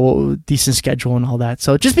schedule and all that.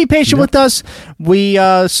 So just be patient with us. We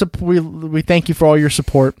thank you for all your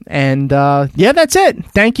support, and that's it.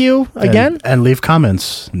 Thank you again. And leave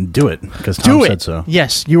comments. Do it, because Tom said so.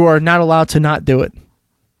 Yes, you are not allowed to not do it.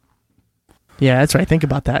 Yeah, that's right. Think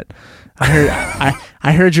about that. I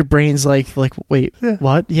heard your brain's like wait,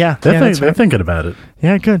 what? Yeah, they're thinking about it.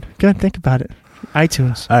 Yeah, good. Think about it.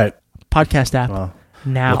 iTunes. All right. Podcast app. Well,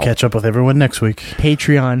 now. We'll catch up with everyone next week.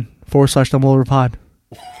 Patreon /DumbleOverPod.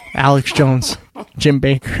 Alex Jones. Jim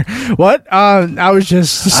Baker. What? I was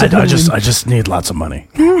just... I just need lots of money.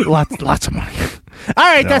 Lots of money. All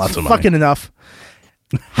right, that's fucking enough.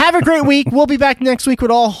 Have a great week. We'll be back next week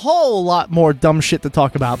with a whole lot more dumb shit to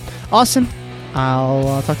talk about. Austin,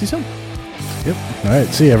 I'll talk to you soon. Yep. All right.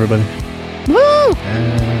 See you, everybody. Woo!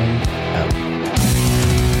 And out.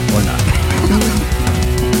 Or not.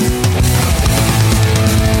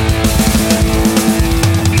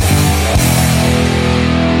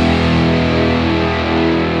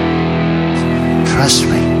 Trust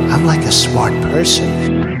me, I'm like a smart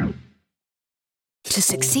person. To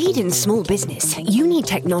succeed in small business, you need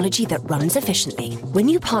technology that runs efficiently. When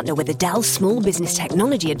you partner with a Dell Small Business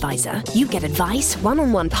Technology Advisor, you get advice,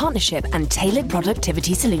 one-on-one partnership, and tailored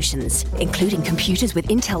productivity solutions, including computers with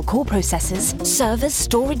Intel Core processors, servers,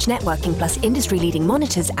 storage, networking, plus industry-leading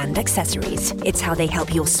monitors and accessories. It's how they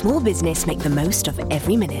help your small business make the most of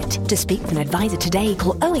every minute. To speak with an advisor today,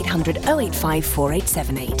 call 0800 085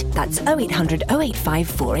 4878. That's 0800 085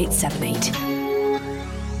 4878.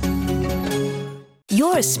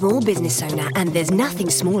 You're a small business owner, and there's nothing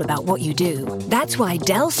small about what you do. That's why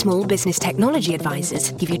Dell Small Business Technology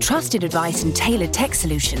Advisors give you trusted advice and tailored tech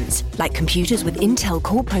solutions, like computers with Intel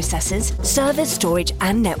Core processors, servers, storage,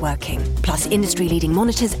 and networking, plus industry-leading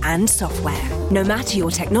monitors and software. No matter your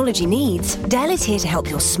technology needs, Dell is here to help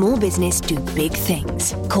your small business do big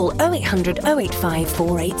things. Call 0800 085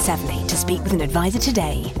 4878 to speak with an advisor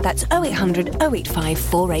today. That's 0800 085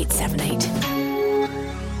 4878.